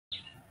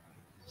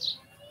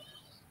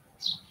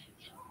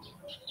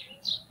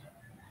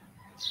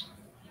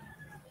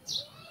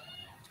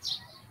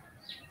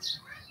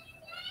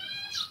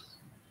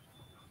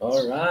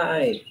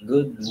Alright,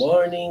 good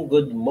morning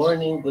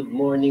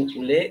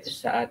uli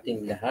sa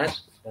ating lahat,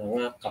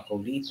 mga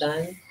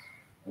kakulitan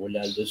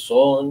mula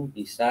Luzon,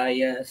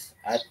 Visayas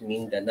at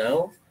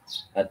Mindanao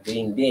at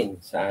din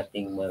sa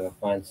ating mga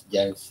fans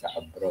dyan sa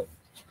abroad.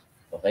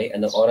 Okay,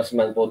 anong oras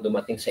man po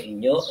dumating sa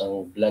inyo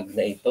ang vlog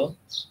na ito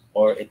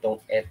or itong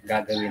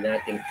gagawin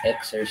nating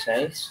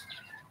exercise,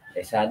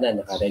 sana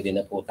naka-ready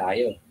na po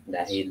tayo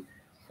dahil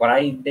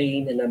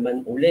Friday na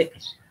naman uli.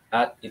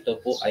 At ito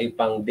po ay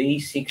pang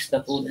day 6 na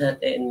po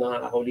natin,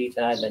 mga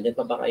kakulitan. Nandiyan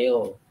pa ba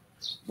kayo?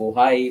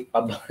 Buhay pa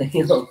ba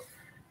kayo?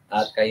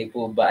 At kayo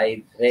po ba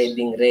ay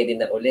ready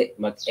na uli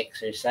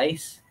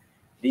mag-exercise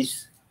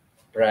this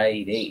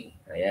Friday?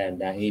 Ayan,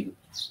 dahil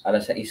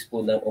alas 6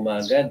 po ng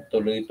umaga,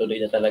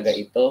 tuloy-tuloy na talaga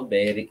ito.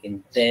 Very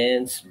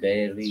intense,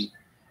 very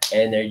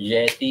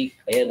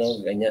energetic. Ayan o,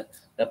 ganyan.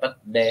 Dapat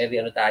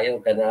very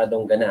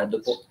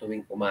ganado po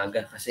tuwing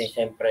umaga. Kasi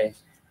syempre,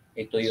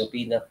 ito yung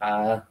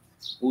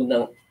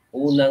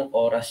unang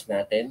oras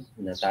natin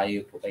na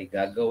tayo po ay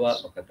gagawa,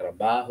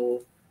 magkatrabaho,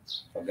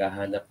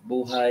 maghahanap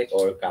buhay,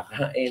 or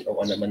kakain, o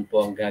ano naman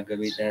po ang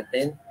gagawin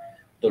natin.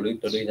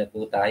 Tuloy-tuloy na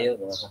po tayo,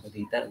 mga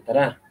kakulitan.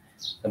 Tara,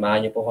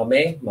 samahan niyo po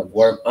kami,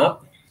 mag-warm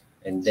up,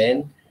 and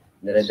then,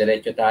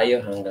 dire-diretso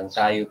tayo hanggang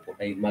tayo po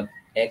ay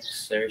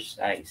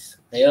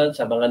mag-exercise. Ngayon,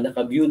 sa mga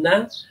naka-view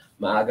na,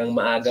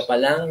 maaga pa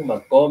lang,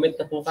 mag-comment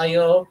na po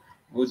kayo.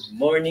 Good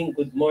morning.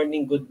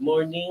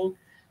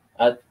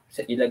 At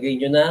ilagay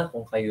nyo na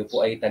kung kayo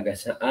po ay taga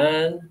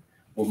saan,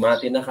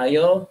 bumati na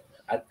kayo,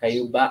 at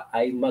kayo ba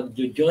ay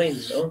magjo-join,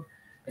 no?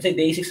 Kasi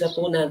day 6 na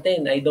po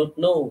natin, I don't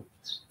know.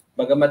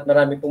 Bagamat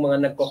marami pong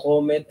mga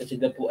nagko-comment at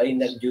sila po ay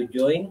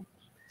nagjo-join.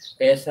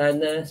 Kaya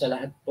sana sa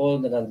lahat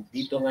po na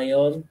nandito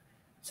ngayon,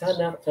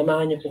 sana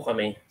samahan niyo po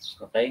kami,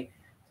 okay?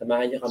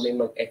 Samahan niyo kami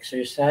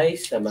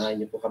mag-exercise, samahan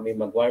niyo po kami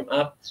mag-warm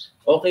up.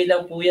 Okay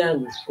lang po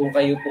yan kung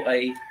kayo po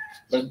ay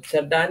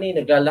Sir Danny,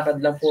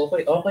 naglalakad lang po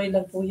ako. Okay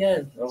lang po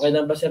yan. Okay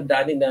lang ba, Sir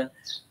Danny, na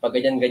pag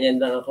ganyan-ganyan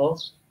lang ako?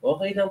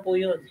 Okay lang po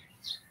yun.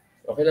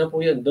 Okay lang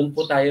po yun. Doon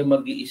po tayo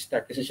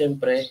mag-i-start. Kasi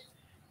syempre,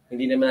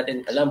 hindi naman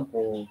natin alam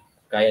kung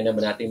kaya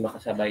naman natin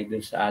makasabay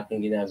doon sa ating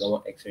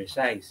ginagawang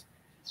exercise.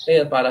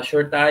 Kaya para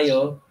sure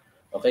tayo,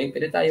 okay,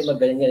 pwede tayo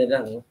mag-ganyan-ganyan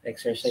lang.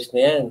 Exercise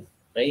na yan.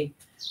 Okay?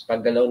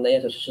 Paggalaw na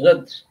yan. Sa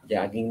susunod,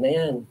 jogging na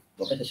yan.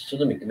 Okay, sa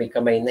susunod, may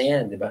kamay na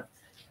yan, di ba?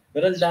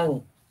 Pero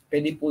lang,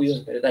 pwede po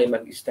yun. Pwede tayo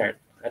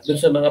mag-start. At dun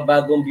sa mga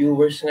bagong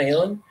viewers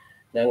ngayon,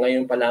 na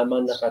ngayon pa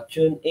lamang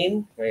naka-tune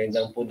in, ngayon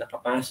lang po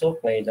nakapasok,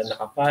 ngayon lang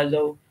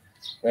naka-follow,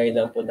 ngayon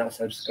lang po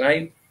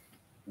naka-subscribe,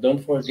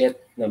 don't forget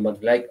na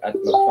mag-like at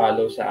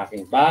mag-follow sa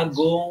aking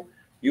bagong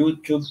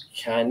YouTube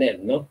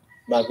channel, no?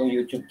 Bagong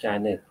YouTube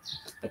channel.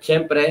 At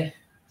syempre,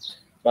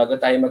 bago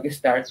tayo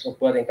mag-start, huwag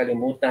po rin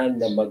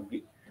kalimutan na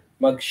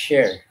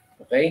mag-share.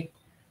 Okay?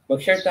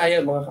 Mag-share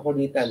tayo, mga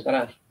kakulitan.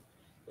 Tara,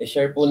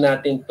 i-share po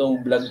natin tong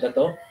vlog na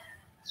to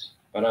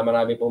para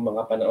marami pong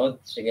mga panood.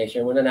 Sige,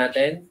 share muna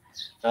natin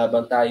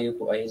habang tayo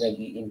po ay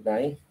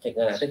nag-iintay. Check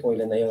na natin kung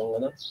ilan na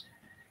yung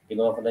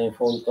kinuha ko na yung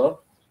phone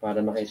ko para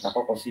makita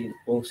ko kung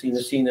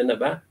sino-sino na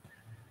ba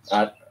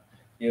at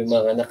yung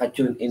mga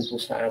naka-tune in po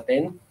sa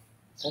atin.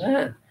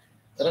 Tara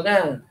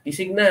na,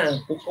 gising na,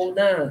 pupo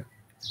na,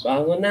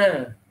 bangon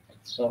na.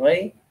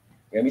 Okay?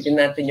 Gamitin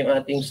natin yung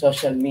ating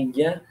social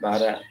media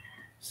para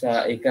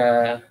sa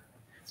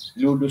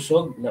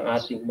lulusog ng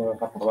ating mga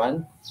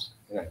katawan.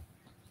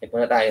 Check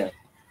muna tayo.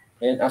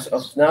 And as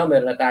of now,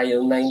 meron na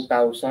tayong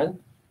 9,000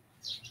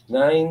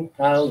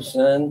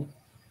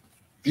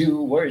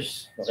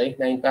 viewers. Okay?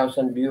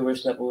 9,000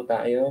 viewers na po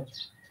tayo.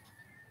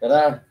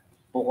 Tara,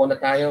 puko na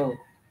tayo.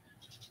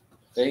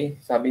 Okay?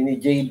 Sabi ni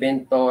J.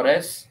 Ben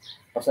Torres,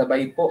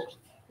 pasabay po.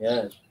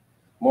 Yan.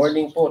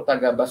 Morning po,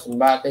 taga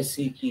Basmate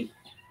City.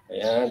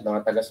 Ayan, mga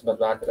taga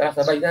Basmate. Tara,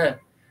 sabay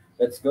na.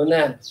 Let's go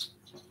na.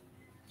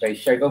 Okay,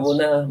 share ko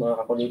muna, mga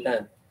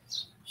kakulitan.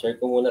 Share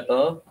ko muna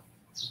to.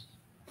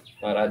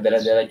 Para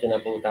dala-diretso na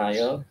po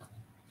tayo.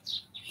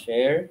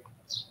 Share.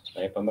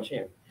 Tayo pa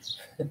ma-share.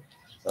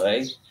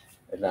 Okay?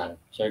 Wala.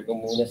 Share ko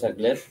muna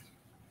saglit.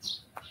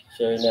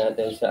 Share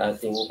natin sa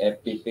ating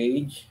FB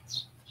page.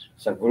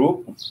 Sa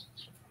group.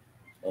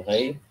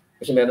 Okay?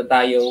 Kasi meron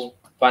tayong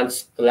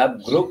fans club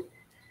group.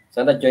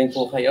 Sana join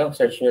po kayo.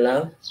 Search nyo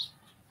lang.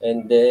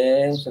 And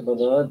then,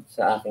 sabunod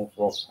sa aking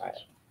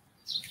profile.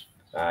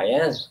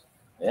 Ayan.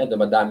 Ayan,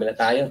 dumadami na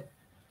tayo.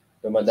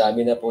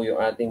 Dumadami na po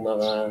yung ating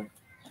mga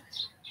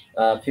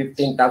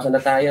 15,000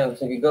 na tayo.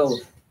 Sige, go.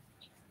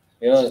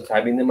 Yun,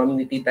 sabi naman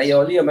ni Tita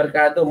Yoli,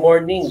 Mercado,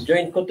 morning,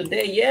 join ko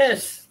today.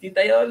 Yes,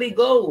 Tita Yoli,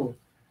 go.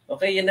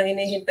 Okay, yan ang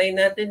hinihintay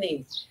natin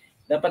eh.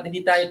 Dapat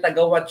hindi tayo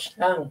taga-watch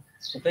lang.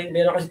 Okay,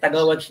 meron kasi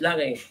taga-watch lang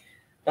eh.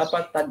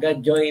 Dapat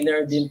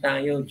taga-joiner din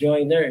tayo,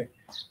 joiner.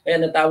 Kaya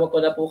natawag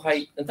na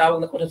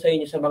ko na sa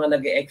inyo sa mga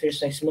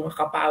nag-exercise, mga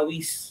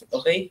kapawis.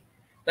 Okay?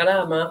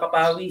 Tara, mga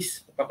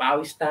kapawis.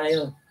 Papawis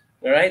tayo.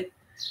 Alright?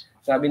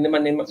 Sabi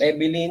naman ni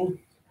Evelyn,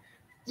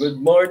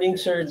 good morning,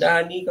 Sir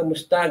Danny.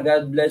 Kamusta?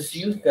 God bless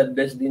you. God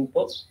bless din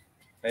po.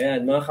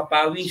 Ayan, mga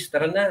kapawis,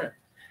 tara na.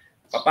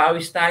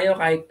 Papawis tayo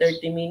kahit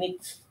 30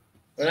 minutes.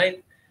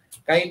 Alright?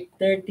 Kahit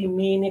 30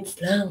 minutes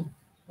lang.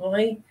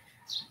 Okay?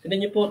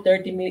 Tignan niyo po,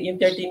 30 minutes,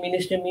 yung 30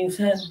 minutes niyo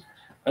minsan,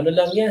 ano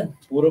lang yan,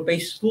 puro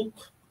Facebook.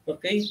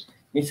 Okay?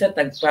 Minsan,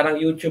 parang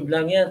YouTube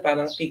lang yan,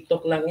 parang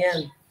TikTok lang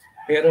yan.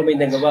 Pero may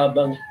nagawa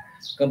bang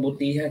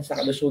kabutihan sa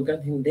kalusugan?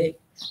 Hindi.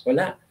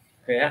 Wala.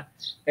 Kaya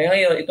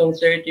ngayon, itong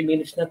 30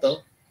 minutes na to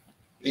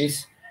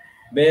is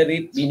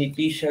very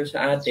beneficial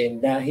sa atin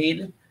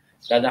dahil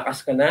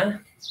lalakas ka na,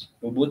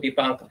 bubuti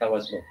pa ang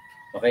katawan mo.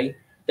 Okay?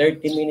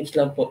 30 minutes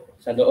lang po.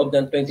 Sa loob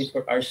ng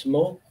 24 hours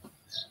mo,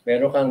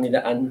 meron kang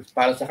nilaan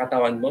para sa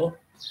katawan mo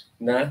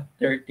na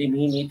 30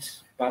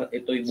 minutes para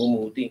ito'y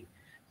bumuti.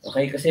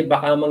 Okay? Kasi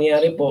baka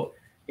mangyari po,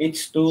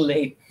 it's too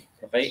late.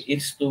 Okay?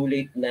 It's too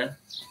late na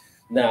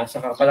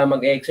saka pala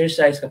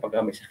mag-exercise kapag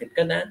may sakit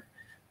ka na,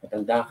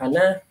 matanda ka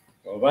na,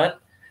 o what?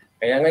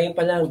 Kaya ngayon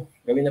pa lang,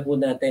 gawin na po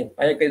natin.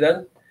 Payag kayo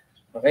doon?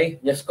 Okay?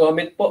 Just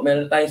comment po.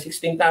 Meron tayong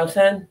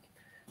 16,000.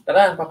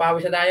 Tara,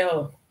 papawis na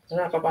tayo.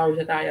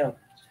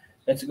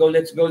 Let's go.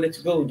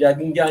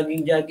 Jogging.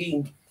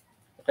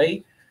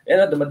 Okay?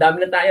 Ayan,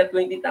 dumadami na tayo.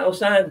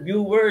 20,000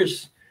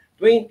 viewers.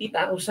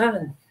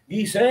 20,000.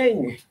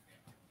 Gising.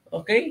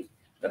 Okay?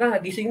 Tara,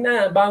 gising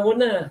na. Bangon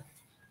na.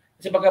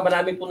 Kasi pagka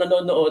marami po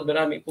nanonood,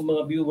 marami po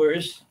mga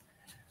viewers,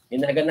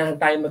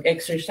 ginaganahan tayo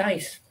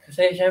mag-exercise.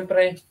 Kasi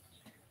syempre,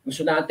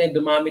 gusto natin,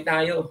 dumami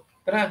tayo.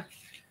 Tara.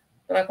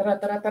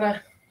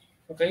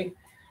 Okay?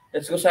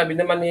 Let's go. Sabi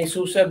naman ni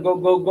Susa, go.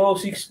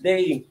 6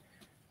 day.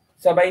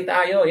 Sabay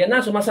tayo. Yan na,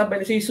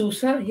 sumasabay si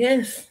Susa.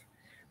 Yes.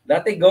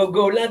 Dati go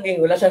lang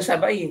eh. Wala siyang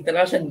sabay.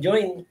 Tara siyang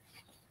join.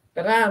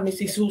 Tara,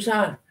 Mrs.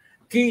 Susa.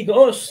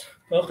 Kidos.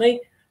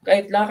 Okay?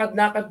 Kahit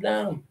lakad-lakad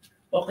lang.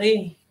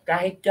 Okay?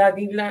 Kahit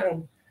jogging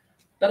lang.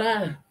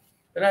 Tara,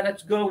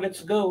 let's go.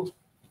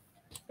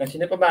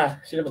 Sino pa ba?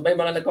 Sino pa ba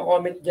yung mga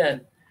nagko-comment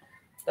dyan?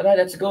 Tara,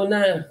 let's go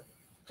na.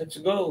 Let's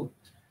go.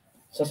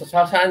 Sa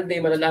Sunday,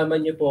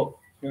 malalaman nyo po,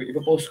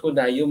 ipopost ko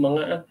na yung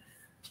mga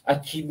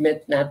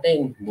achievement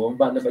natin.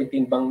 Bumaba na ba yung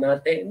timbang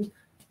natin?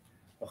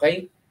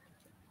 Okay?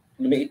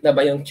 Lumiit na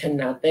ba yung tiyan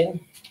natin?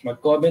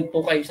 Mag-comment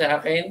po kayo sa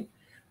akin.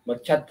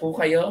 Mag-chat po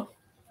kayo.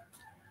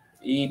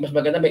 Mas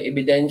maganda may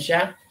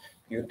ebidensya.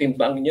 Yung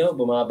timbang nyo,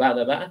 bumaba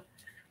na ba?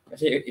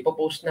 Kasi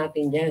ipopost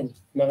natin yan.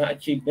 Mga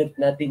achievement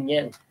natin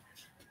yan.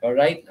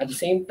 Alright? At the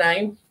same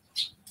time,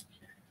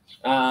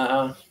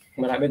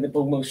 marami din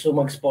pong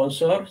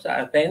mag-sponsor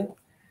sa atin.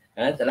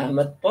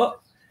 Salamat po.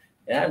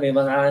 May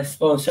mga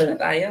sponsor na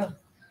tayo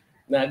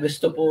na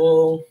gusto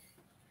pong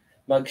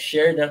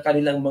mag-share ng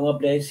kanilang mga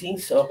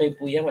blessings. Okay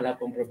po yan. Wala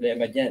pong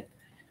problema dyan.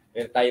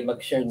 Pero tayo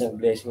mag-share ng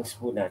blessings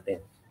po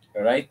natin.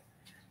 Alright?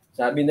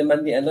 Sabi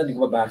naman ni di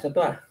ko mabasa to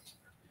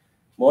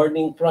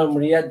Morning from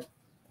Riyadh,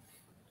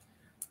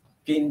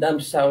 Kingdom,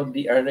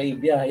 Saudi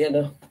Arabia.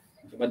 Ayan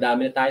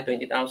madami na tayo,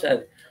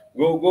 20,000.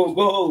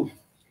 Go.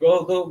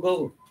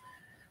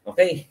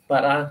 Okay,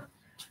 para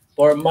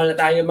formal na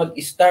tayo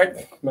mag-start,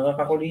 mga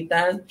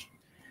kakulitan.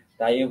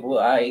 Tayo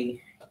po ay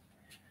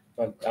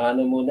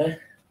muna.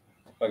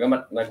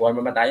 Pag nag-warm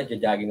up na tayo,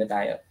 jogging na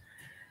tayo.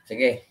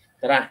 Sige,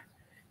 tara.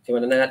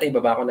 Simulan na natin,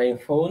 ibaba ko na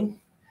yung phone.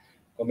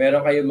 Kung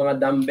meron kayong mga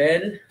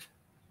dumbbell,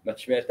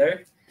 much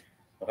better.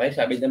 Okay,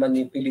 sabi naman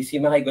ni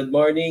Felicima, hi, good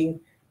morning.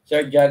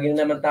 Sir, jogging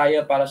naman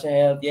tayo para sa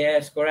health.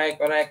 Yes, correct.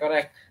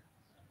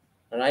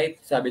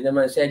 Alright, sabi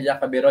naman Celia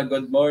Cabiroy,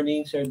 good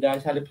morning, Sir Dan.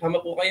 Sama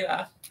po kayo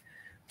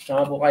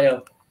Sama po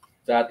kayo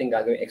sa ating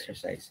gagawing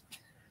exercise.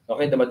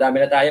 Okay,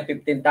 dumadami na tayo,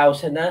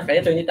 15,000 na.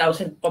 Kaya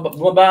 20,000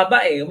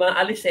 bumababa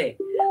umaalis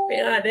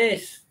Kaya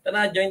Des,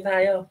 tara, join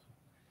tayo.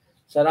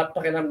 Sarap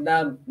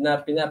pakiramdam na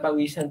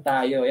pinapawisan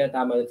tayo. Yan,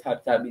 tama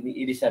sabi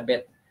ni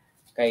Elizabeth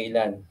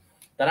Kailan.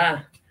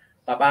 Tara,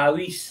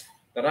 papawis.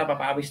 Tara,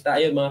 papawis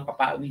tayo, mga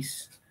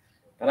papawis.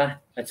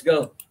 Tara, let's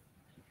go.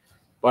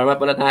 Warm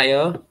up muna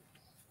tayo.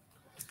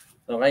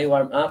 Okay,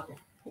 warm up.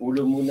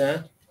 Ulo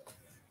muna.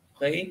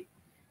 Okay.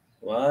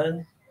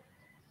 1,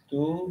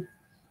 2,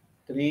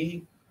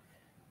 3,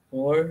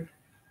 4,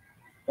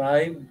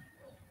 5,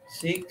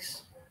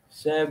 6,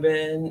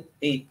 7,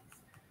 8.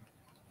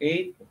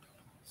 8,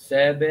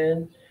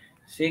 7,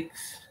 6,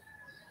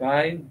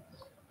 5,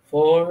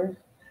 4,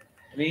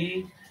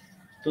 3,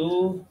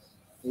 2,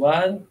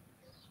 1.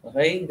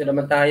 Okay, ito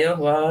naman tayo.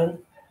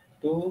 1,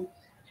 2,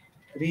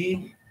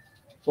 3,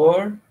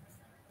 4,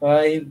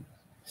 5,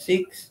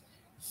 6,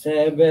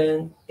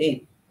 7,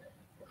 8.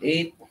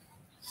 8,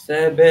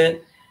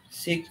 7,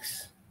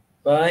 6,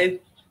 5,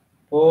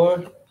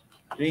 4,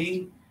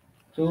 3,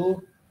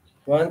 2,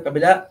 1.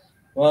 Kabila.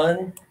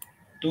 1,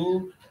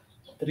 2,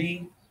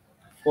 3,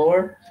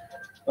 4,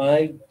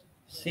 5,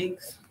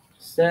 6,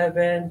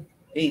 7,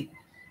 8.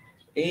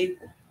 8,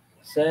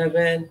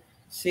 7,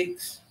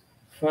 6,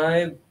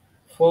 5,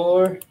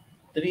 4,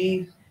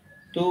 3,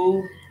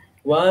 2,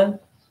 1.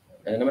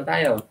 Ano naman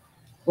tayo?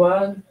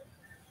 1,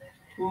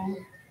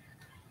 2,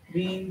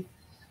 3,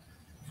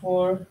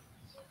 4,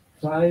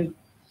 5,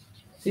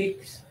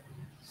 6,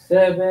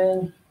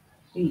 7,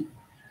 8.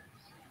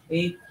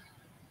 8,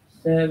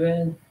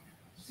 7,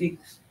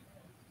 6,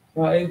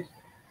 5,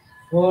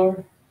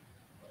 4,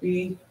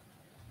 3,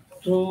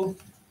 2,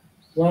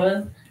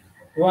 1.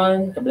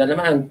 1, kabila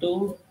naman,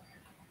 2,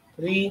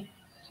 3,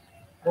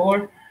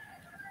 4,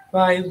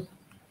 5,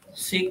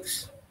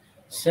 6,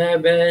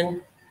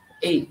 7,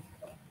 8.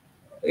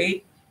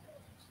 8,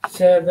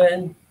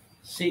 7,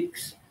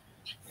 6,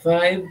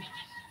 5,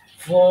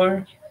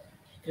 4,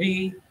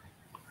 3,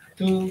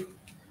 2,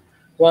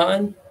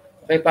 1.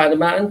 Okay, pa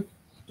naman.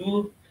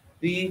 2,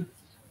 3,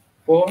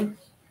 4,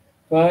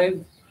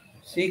 5,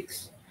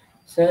 6,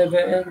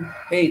 7,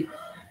 8.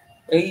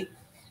 8,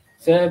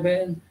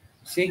 7,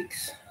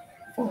 6,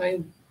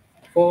 5,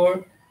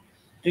 4,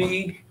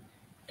 3,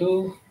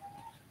 2,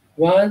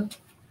 1.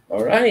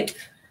 Alright.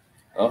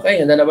 Okay,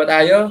 handa na ba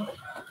tayo?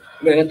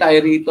 Meron tayo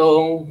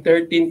ritong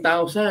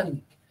 13,000.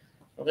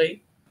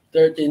 Okay?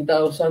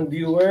 13,000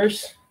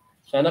 viewers.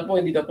 Sana po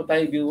hindi na po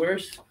tayo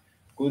viewers,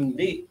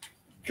 kundi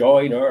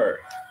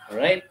joiner.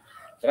 Alright?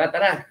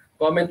 Tara.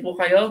 Comment po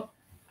kayo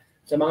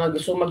sa mga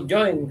gusto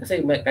mag-join.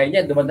 Kasi kaya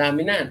niya,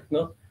 dumadami na.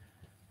 No?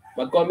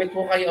 Mag-comment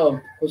po kayo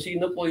kung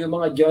sino po yung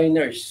mga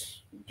joiners.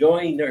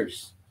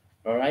 Joiners.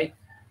 Alright?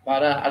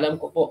 Para alam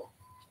ko po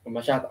kung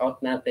ma-shoutout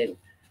natin.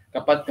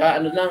 Kapag ka,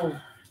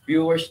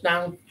 viewers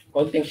lang,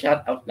 konting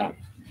shoutout lang.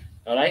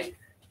 Alright?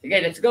 Sige,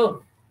 let's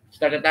go.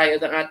 Start na tayo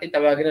ng ating,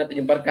 tawagin natin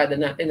yung barkada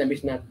natin.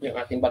 Na-miss natin yung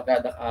ating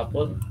barkada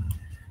kahapon.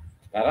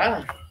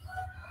 Tara!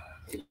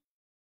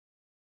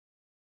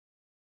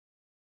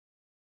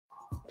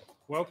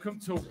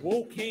 Welcome to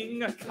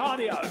Walking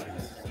Cardio.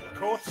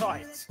 Core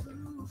tight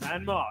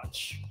and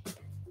march.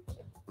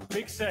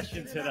 Big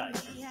session today.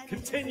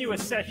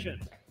 Continuous session.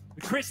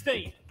 With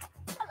Christine.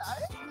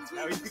 Hello.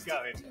 How is it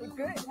going?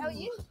 Good. How are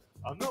you?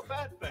 I'm not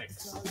bad,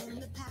 thanks.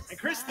 And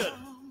Kristen.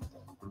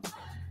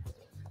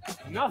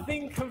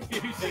 Nothing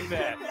confusing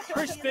there.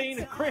 Christine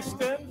and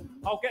Kristen.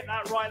 I'll get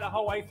that right the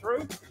whole way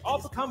through.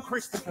 I'll become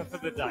Christopher for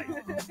the day.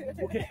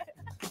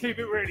 Keep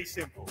it really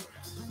simple.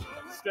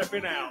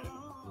 Stepping out.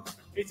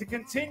 It's a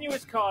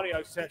continuous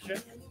cardio session,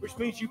 which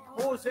means you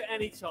pause at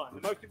any time.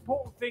 The most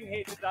important thing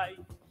here today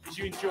is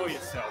you enjoy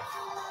yourself.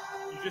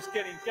 You just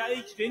get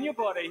engaged in your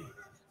body,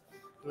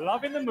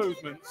 loving the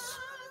movements,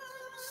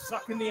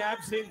 sucking the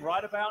abs in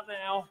right about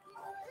now,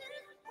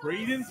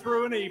 breathing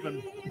through and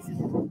even.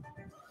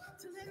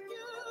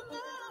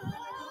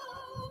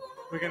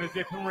 We're going to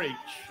dip and reach.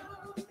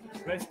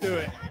 Let's do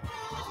it.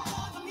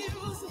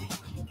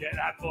 Get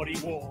that body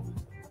warm.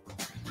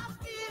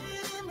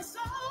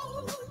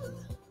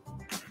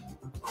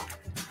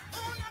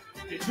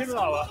 Dipping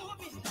lower,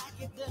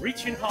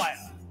 reaching higher.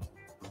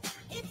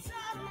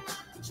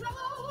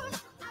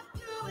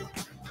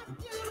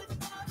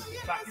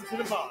 Back into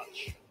the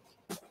march.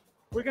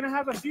 We're going to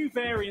have a few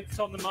variants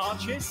on the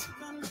marches.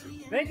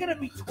 They're going to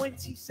be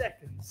 20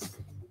 seconds.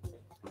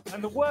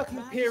 And the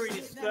working period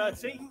is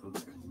 30.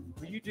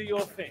 But you do your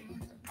thing.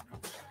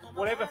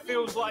 Whatever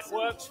feels like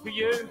works for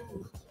you,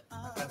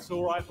 that's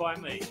all right by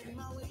me.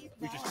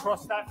 We just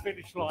cross that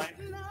finish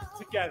line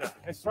together.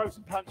 Let's throw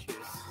some punches.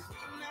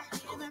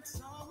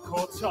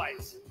 Core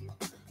tight.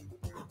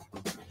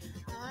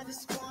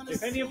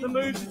 If any of the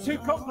moves are too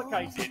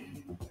complicated,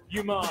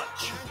 you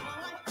march.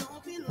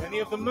 If any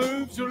of the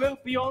moves are a little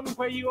beyond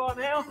where you are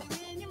now,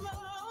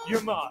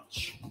 you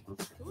march.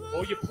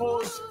 Or you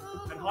pause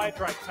and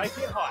hydrate. Take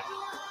it high.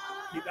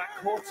 Keep that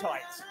core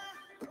tight.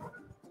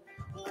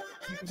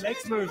 Keep the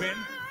legs moving.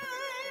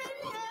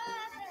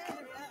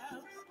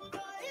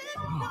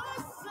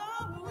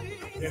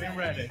 Getting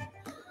ready.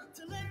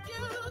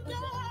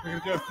 We're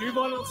going to do a few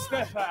more little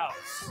step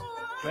outs.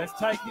 Let's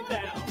take it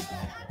down.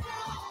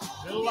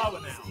 A little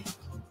lower now.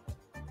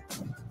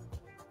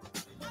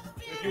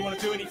 If you want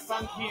to do any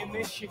funky in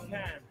this, you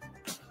can.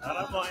 I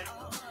don't mind.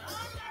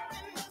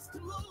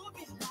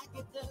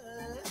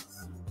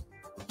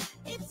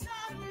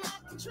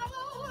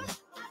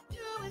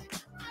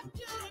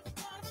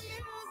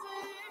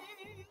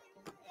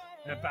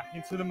 And back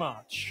into the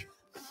march.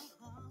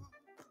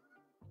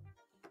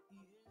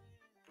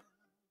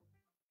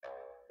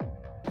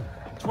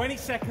 "20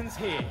 seconds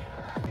here.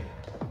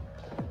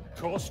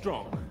 Core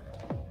strong.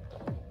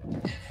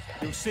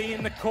 You'll see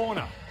in the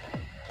corner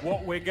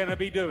what we're going to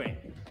be doing.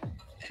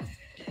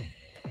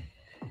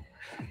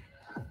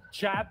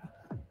 Jab,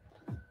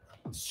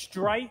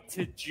 straight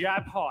to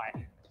jab high.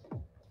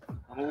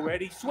 I'm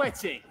already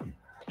sweating.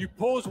 You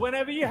pause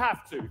whenever you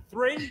have to.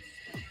 3,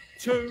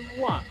 2,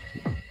 1.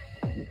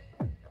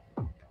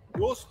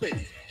 Your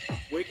speed.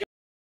 We're going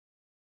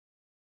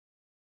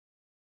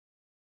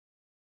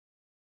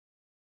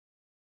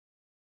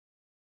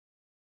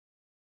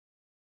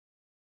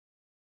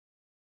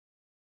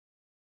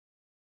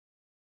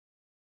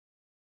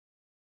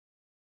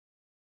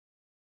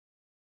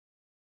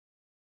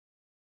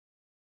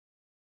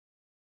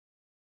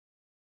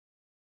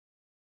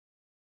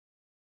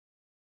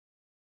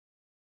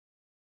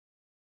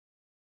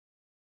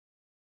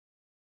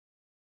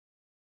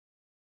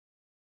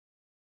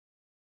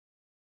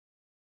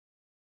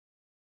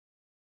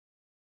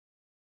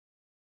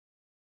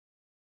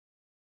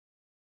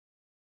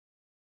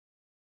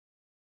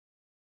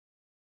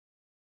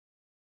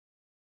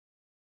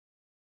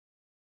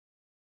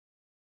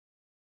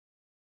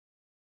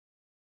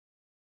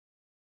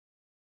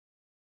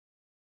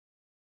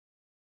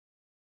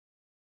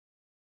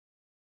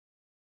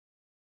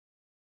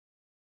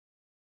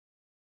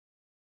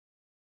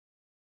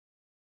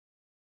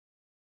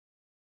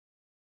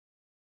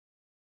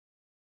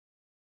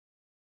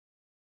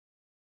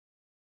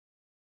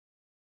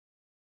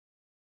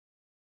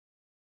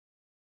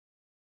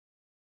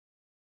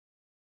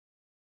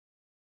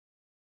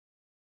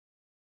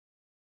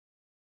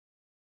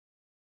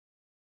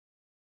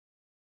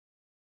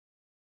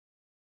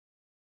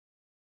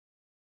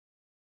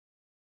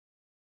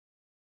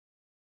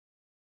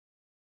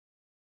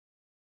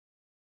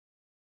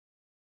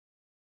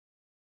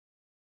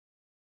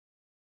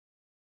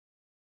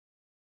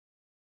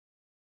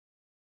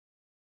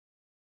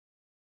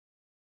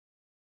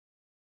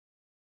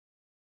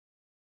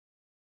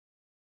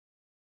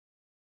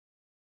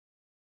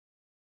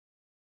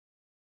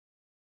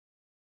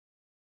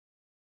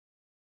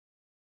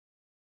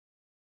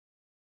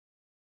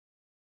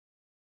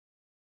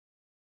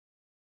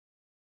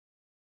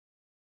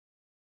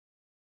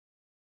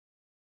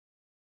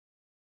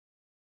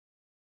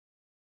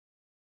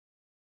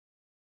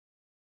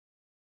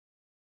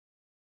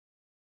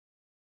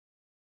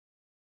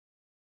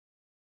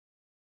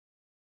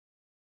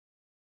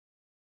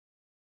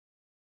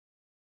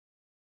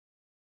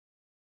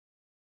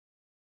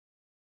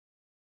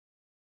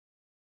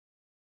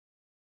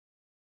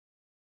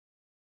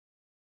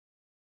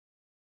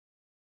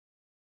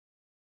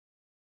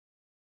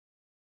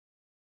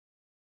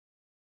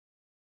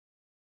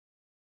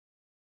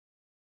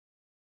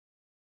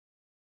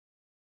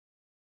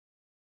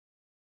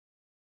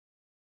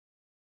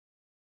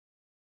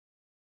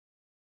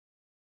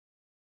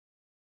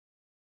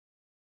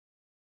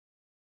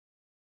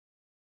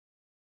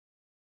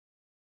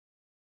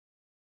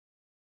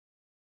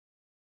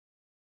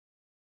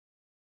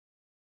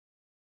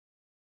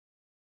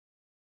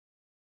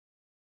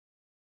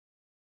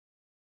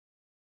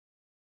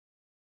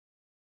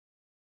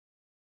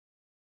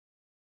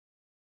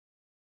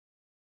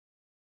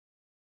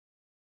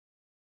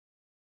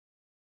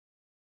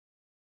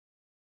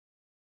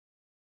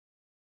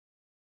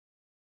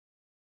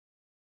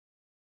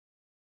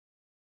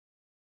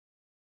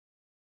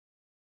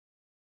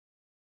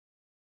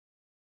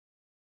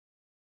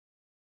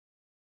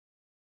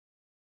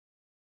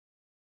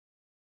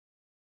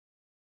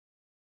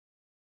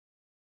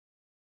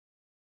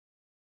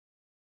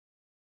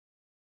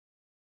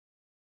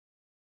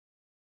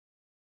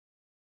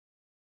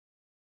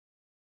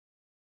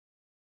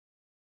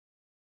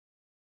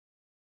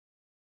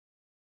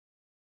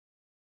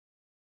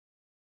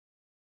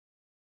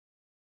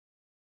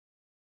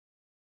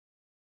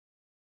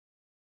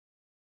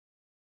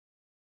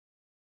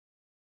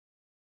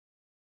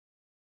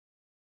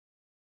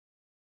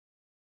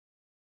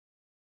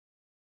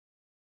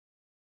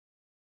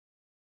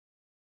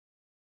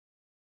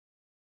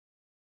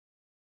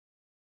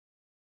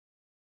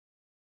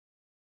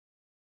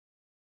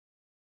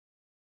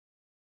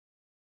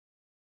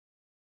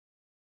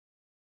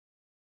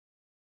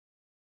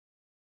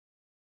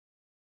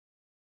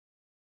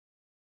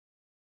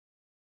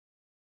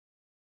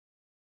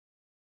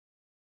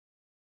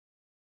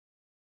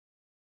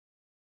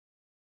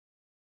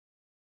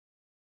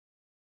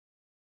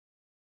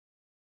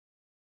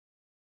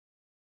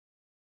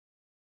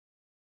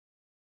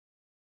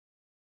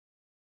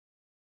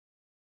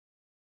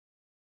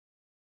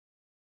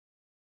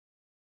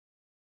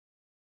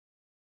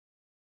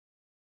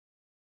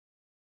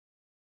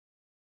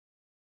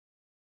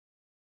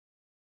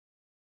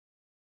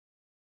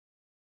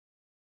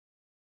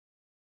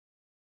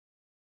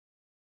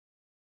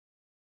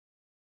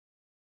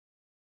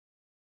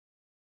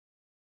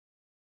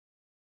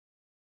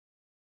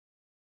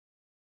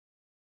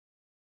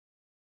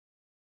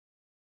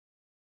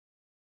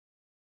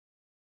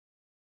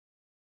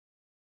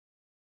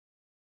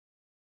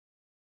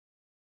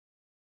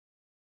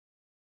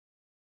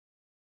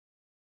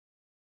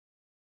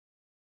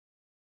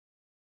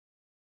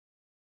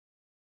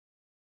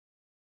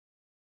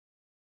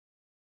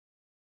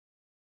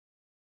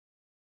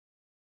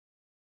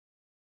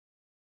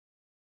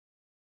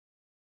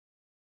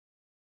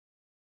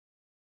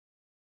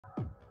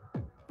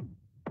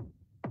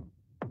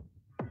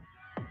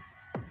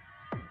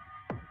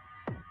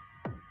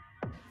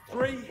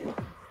 3,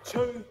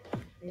 2,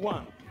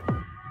 1.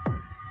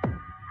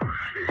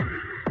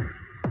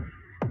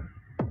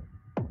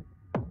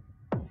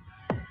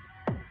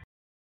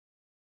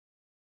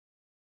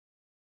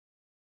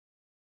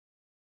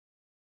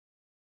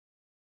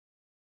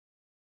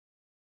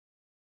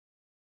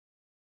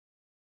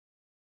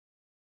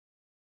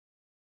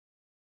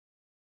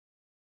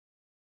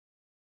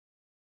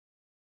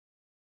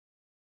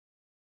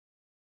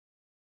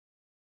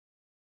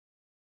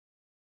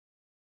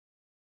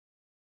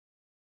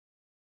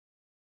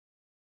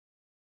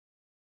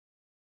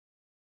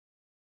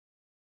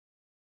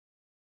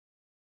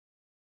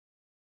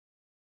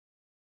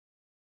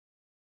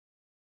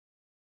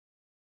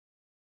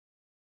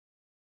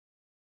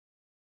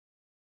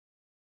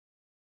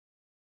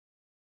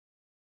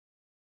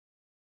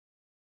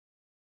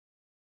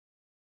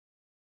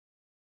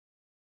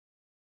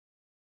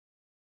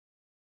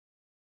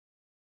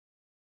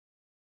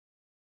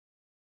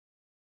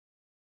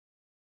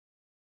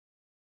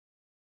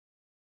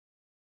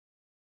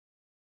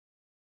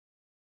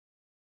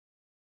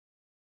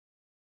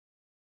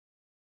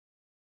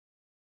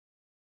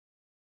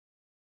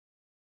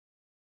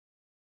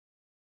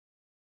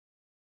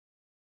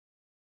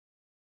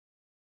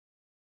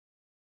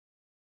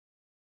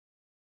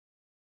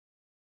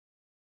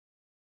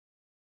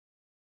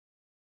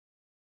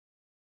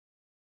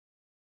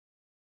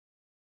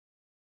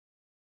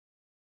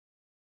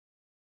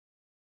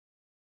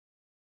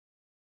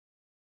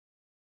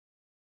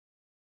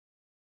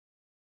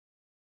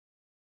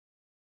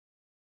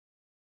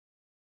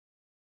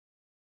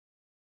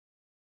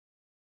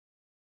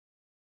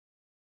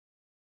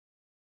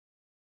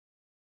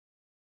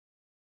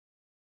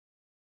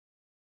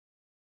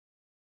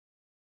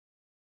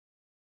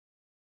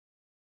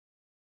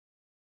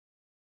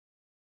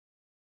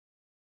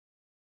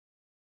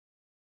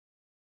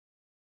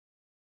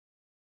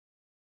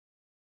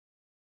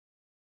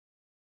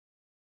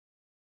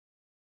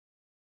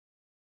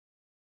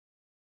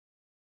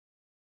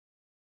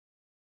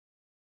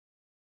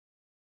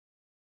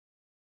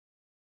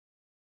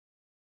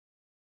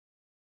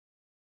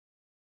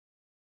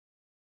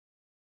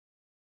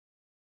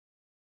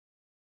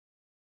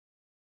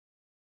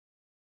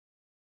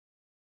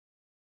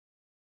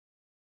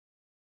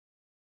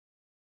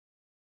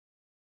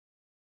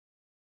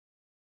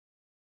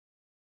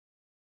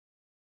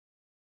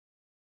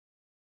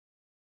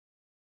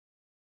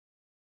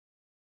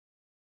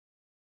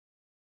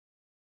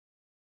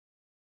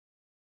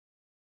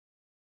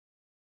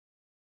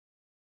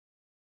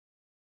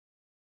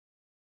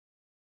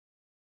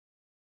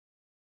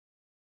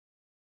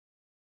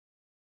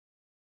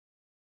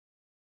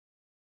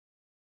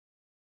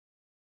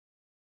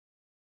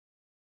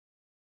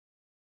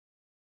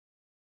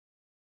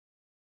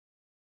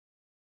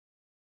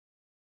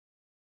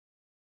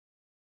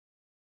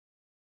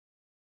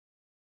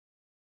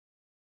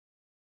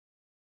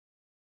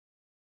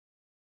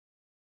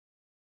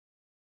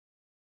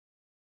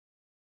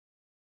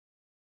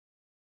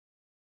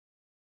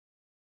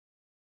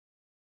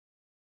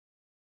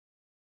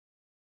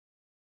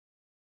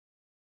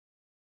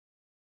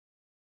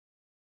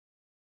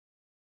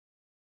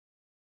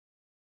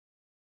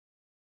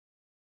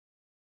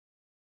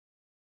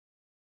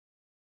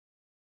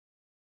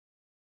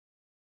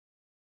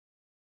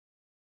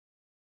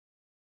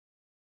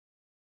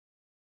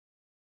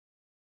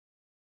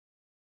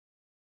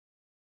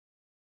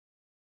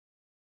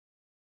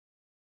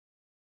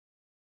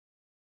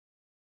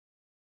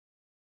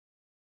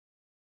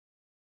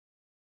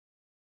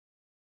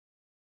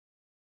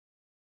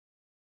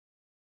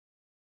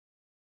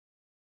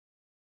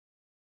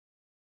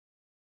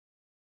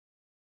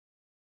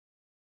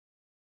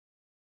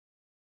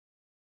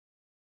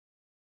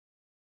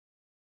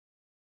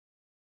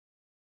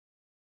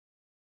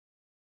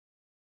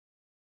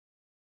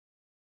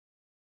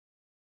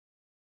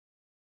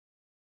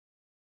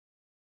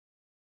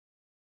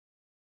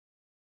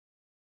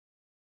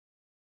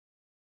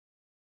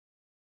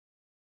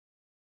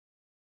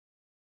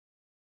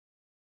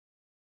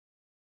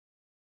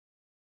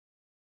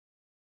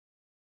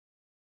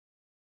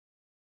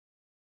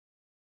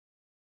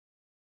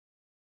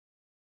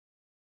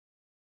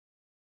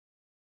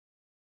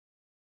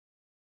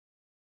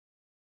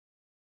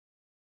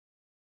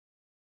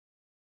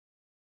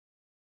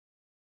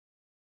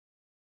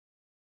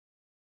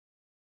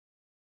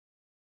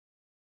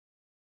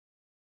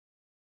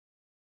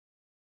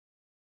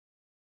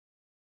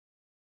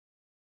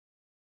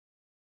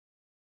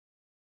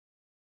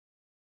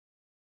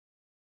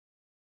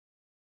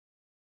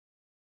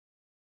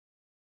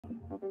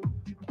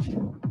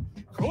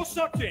 Core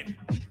sucked in.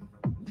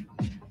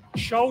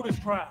 Shoulders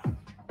proud.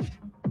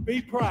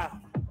 Be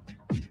proud.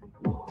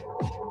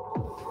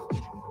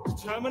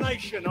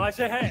 Determination, eyes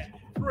ahead.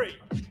 3,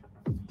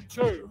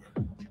 2,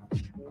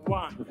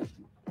 1.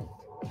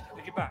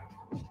 Take it back.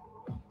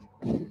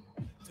 Take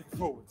it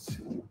forwards.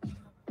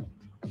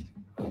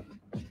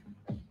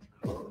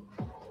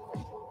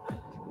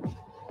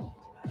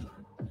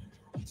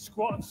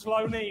 Squat and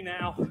slow knee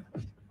now.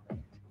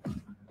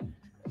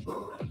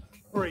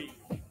 3,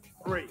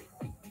 3,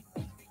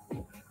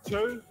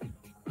 2,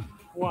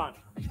 1.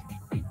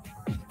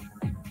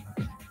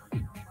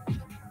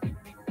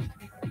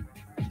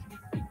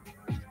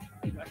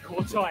 Keep that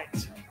core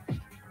tight.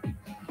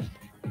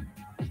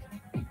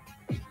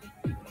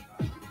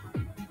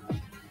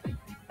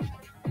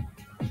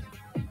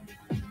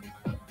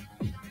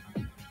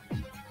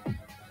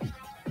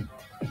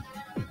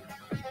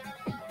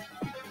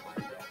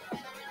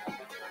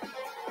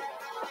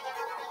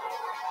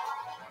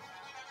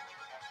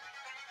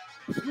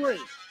 Three,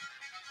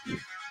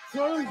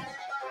 2,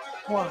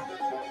 1.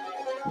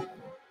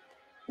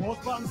 Pause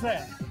buttons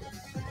there.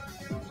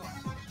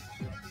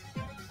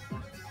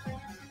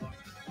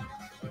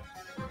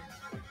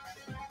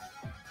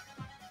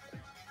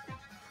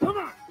 Come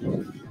on.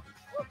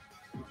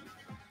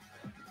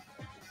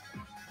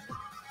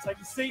 Take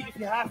a seat if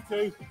you have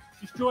to.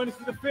 Just join us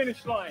at the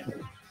finish line.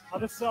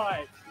 Other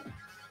side.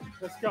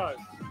 Let's go.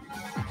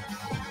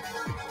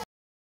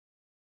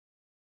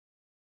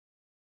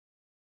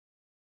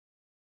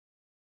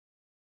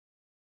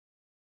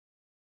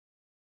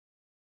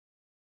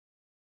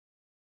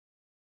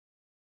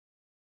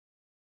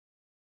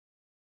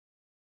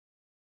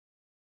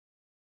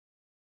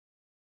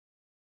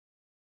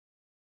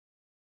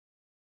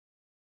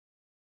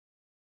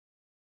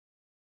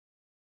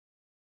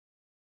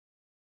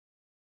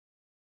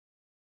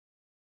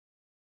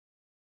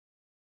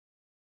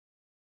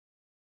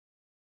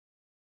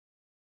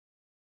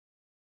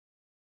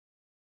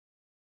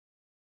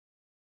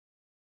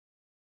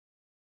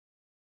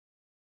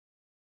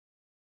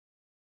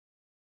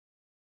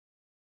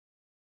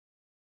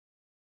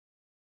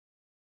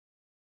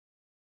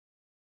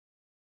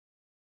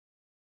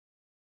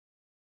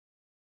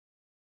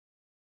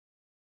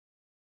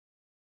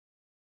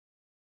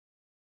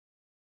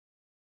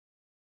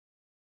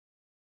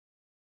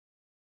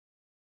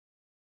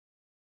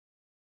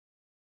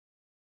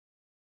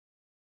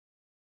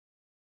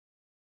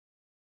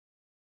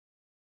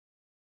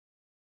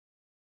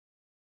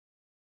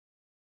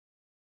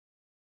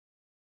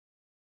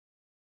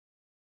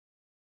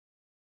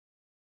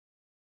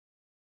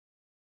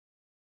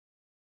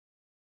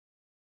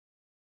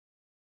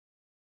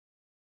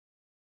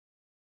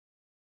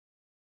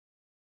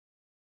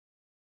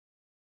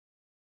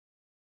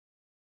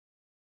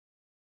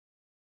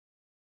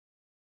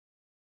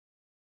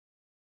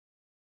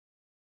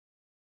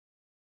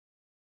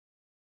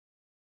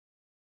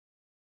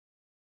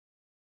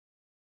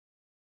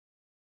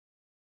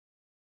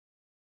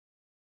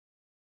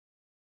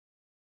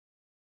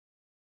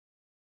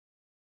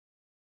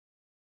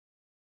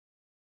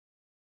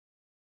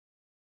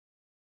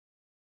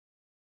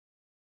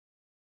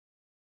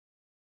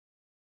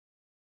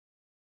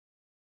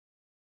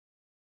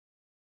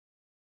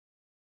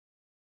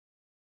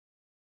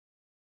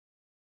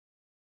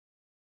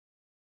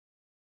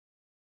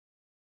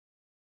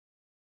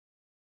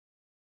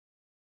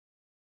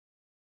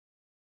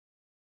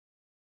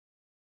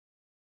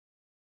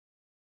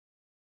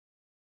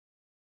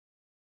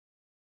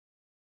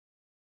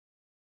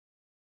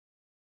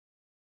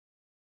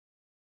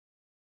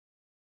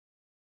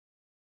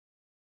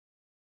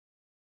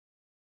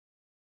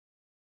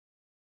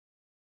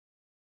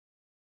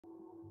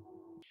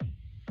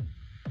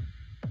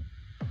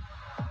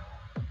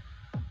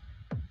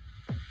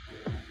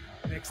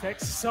 Next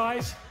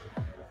exercise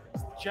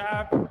is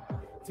jab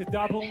to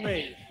double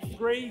knee.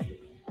 3,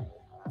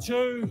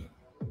 2,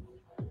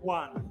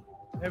 1.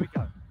 There we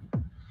go.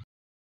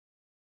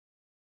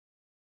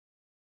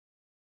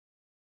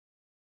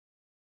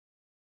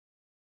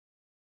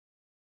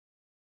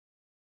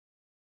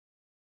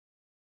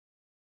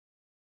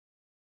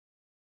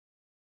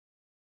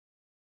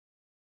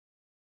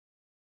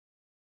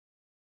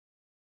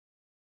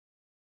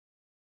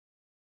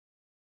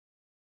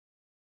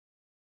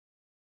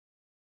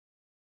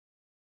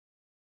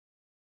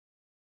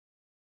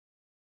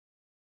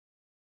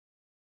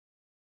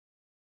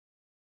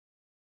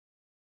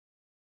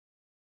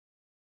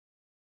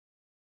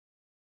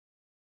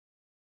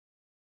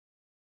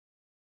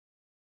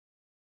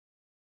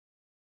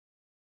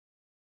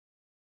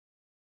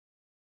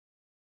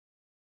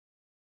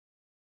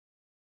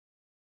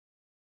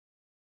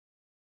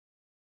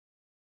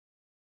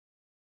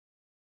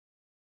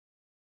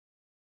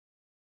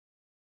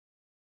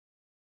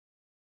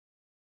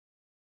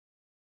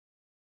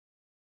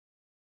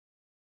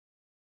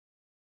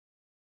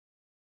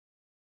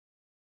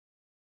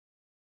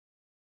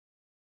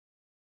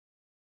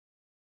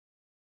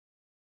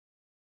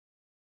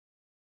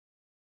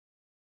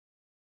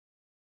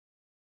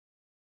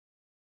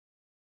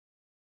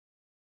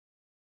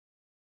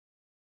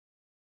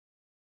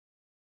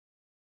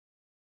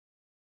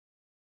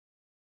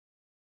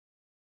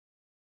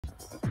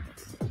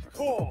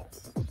 Core,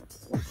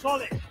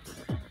 solid,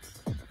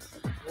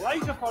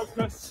 laser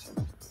focus,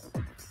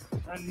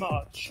 and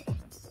march.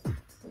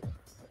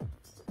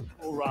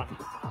 Or run.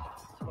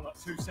 Got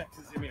like 2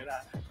 seconds in me of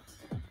that.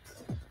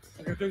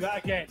 We're going to do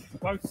that again,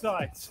 both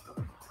sides.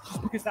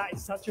 Just because that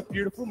is such a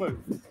beautiful move.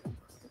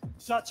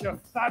 Such a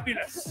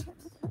fabulous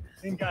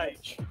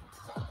engage.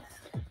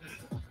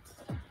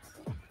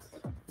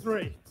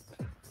 3,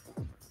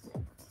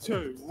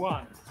 2,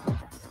 1.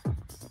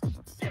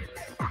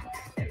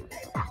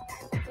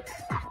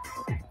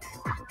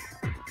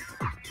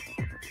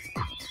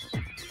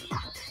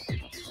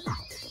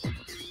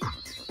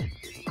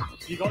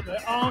 You got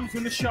the arms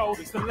and the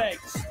shoulders, the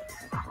legs,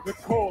 the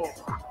core,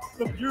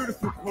 the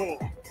beautiful core,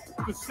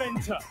 the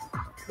center,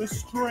 the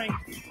strength,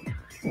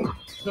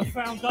 the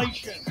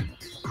foundation.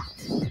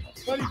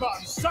 Belly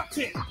button sucked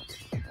in,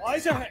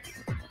 eyes ahead,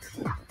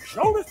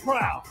 shoulders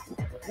proud,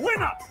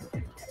 winner,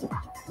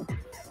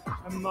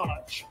 and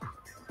march.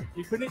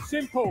 Keeping it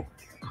simple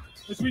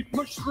as we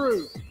push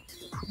through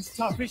this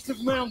toughest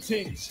of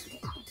mountains,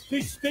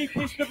 this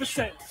steepest of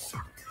ascents.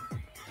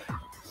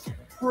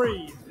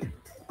 Breathe.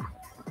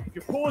 If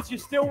you pause, you're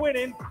still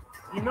winning.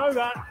 You know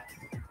that.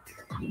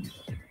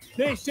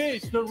 This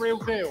is the real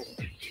deal.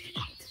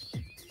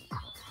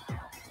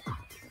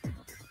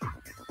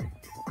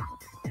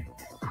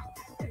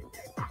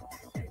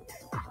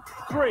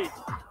 Three,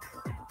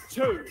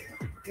 2,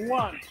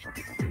 1.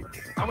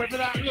 However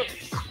that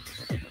looks,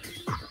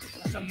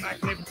 that's a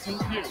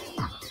magnificent view.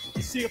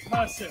 You see a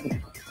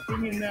person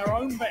bringing their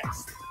own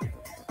best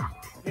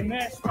in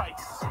their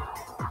space,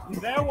 in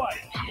their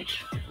way.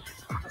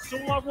 That's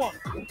all I want.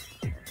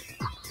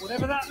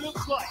 Whatever that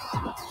looks like,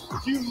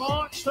 if you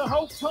march the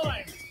whole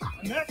time,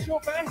 and that's your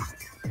best,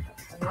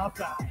 I love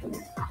that.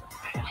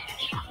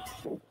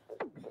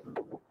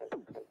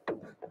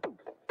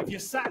 If you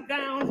sat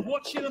down,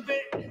 watching a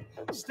bit,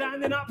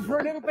 standing up for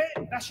a little bit,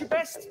 that's your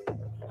best,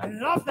 I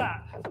love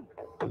that.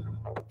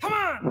 Come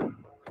on,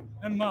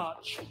 and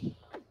march.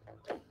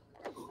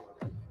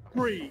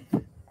 Breathe.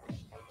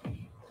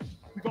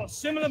 We've got a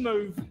similar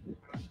move,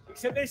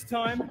 except this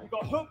time we've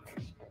got a hook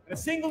and a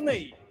single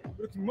knee.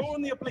 We're looking more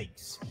on the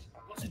obliques.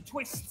 Lots of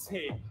twists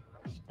here.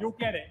 You'll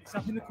get it. It's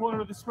up in the corner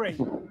of the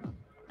screen.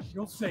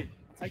 You'll see.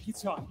 Take your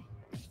time.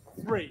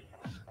 3,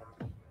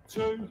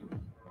 2,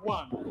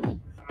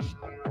 1.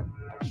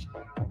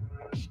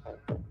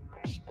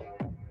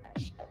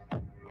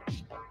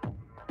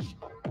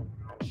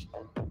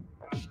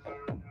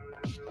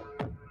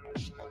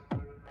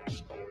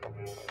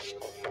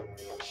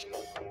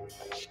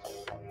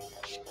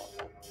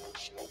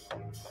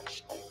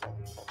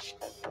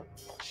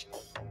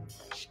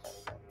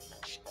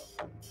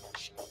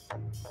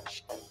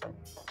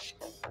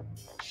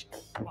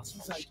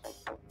 Muscles eight.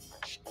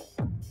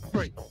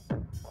 3,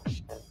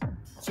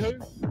 2,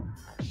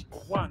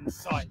 1.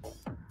 Side.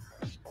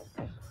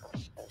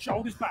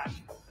 Shoulders back.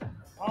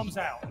 Arms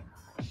out.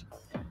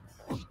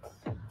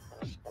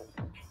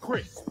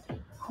 Crisp.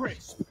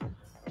 Crisp.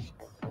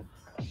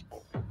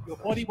 Your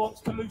body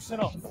wants to loosen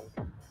off.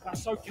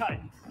 That's okay.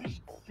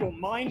 Your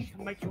mind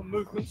can make your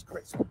movements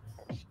crisp.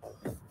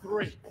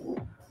 3,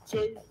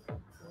 2,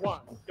 1.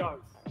 Go.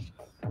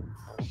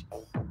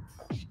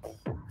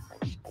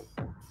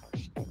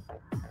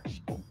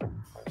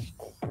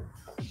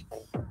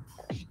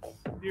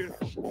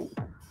 Beautiful.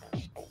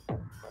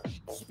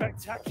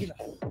 Spectacular.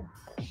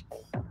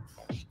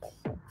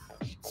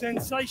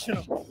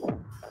 Sensational.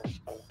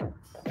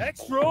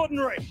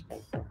 Extraordinary.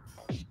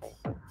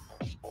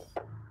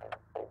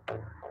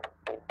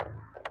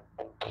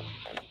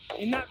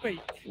 In that beat,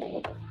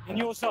 in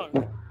your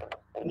zone,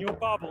 in your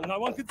bubble, no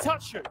one can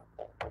touch you.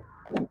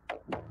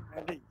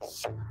 And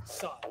these,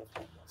 side,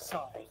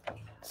 side,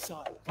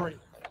 side, breathe.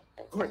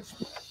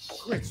 Crisp,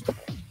 crisp.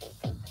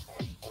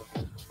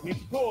 You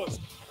pause.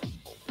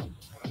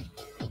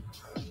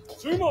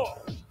 2 more.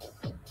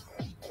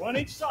 1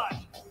 each side.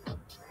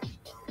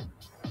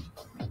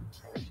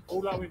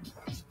 All low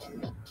impact.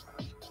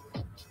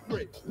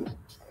 3,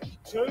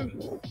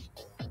 2.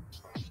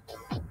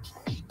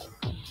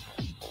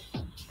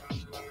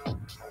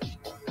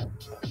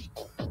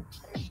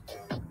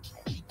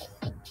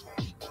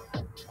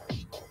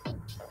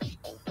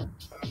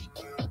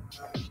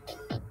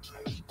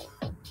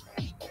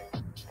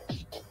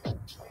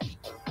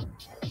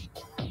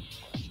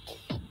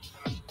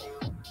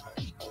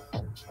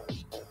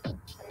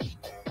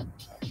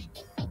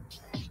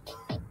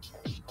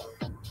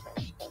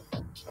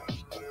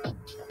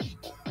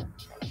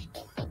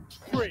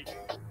 Three,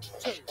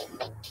 2,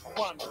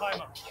 1, high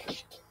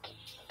march.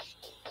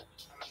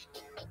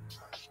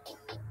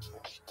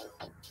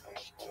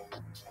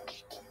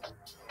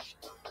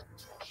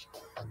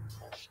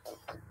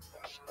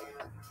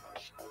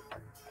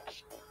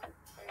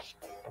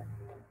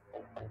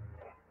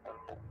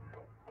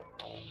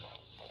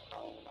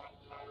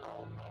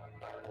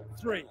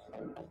 Three,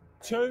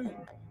 2,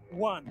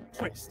 1,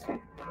 twist.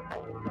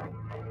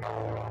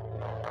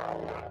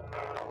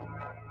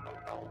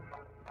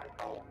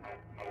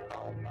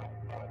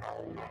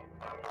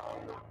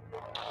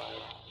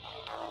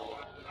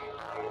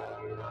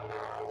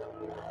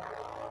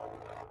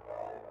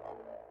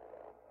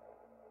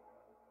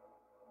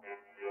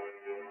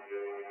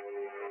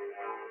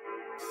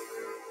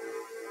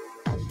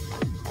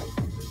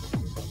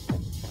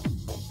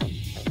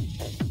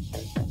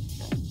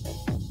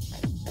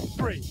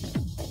 Three,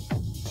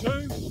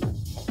 2,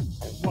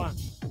 1.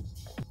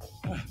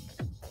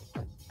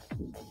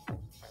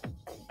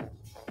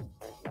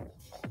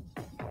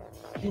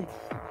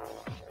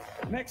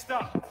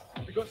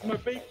 Some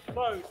oblique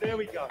throws. There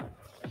we go.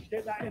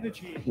 Get that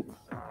energy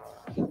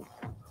in.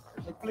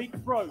 Oblique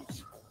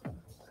throws.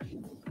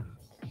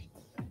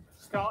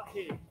 Start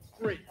here.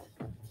 3,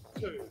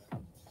 2,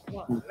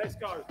 1. Let's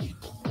go.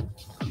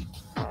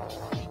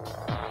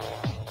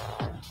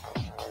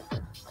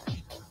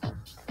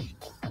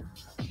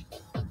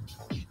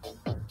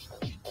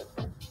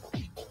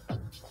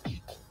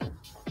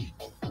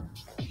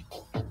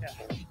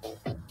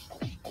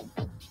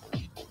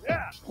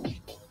 Yeah.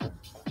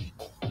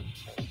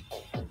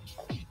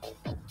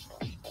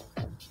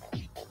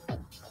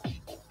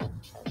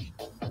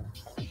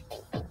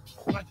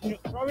 Imagine you're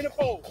throwing a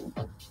ball.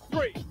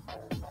 3,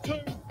 2,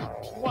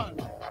 1.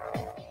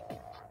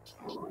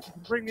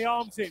 Bring the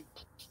arms in.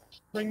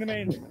 Bring them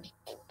in.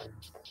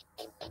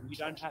 You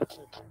don't have to.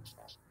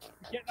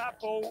 We get that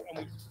ball and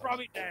we throw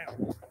it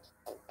down.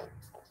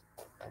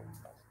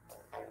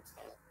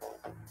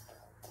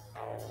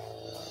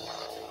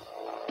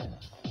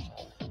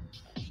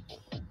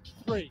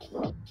 Three,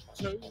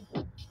 2,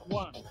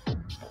 1.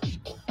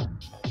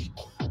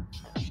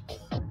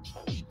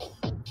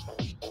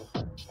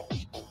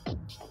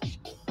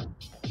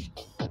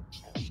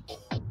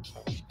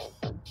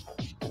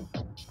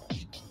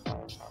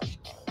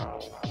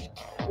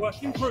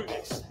 Working through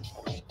this.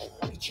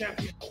 Like a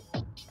champion.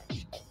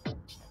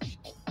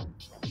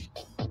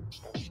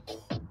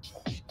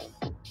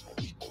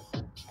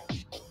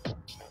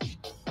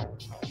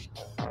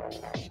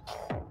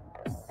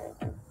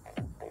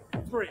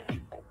 Three,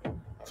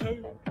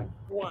 2,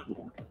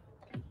 1.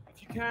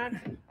 If you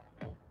can,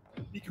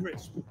 be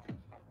crisp.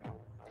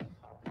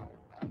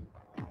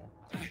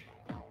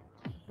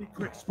 Be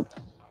crisp.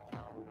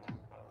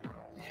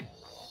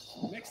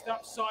 Next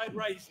up, side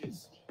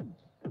raises.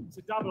 It's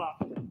a double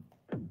up.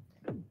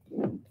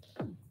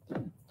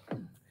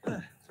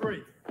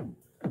 3,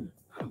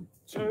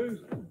 2,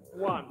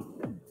 1.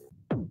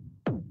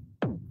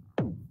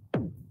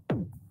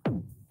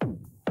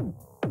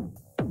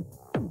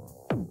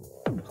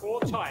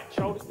 Core tight,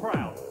 shoulders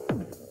proud.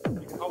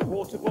 You can hold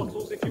water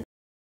bottles if you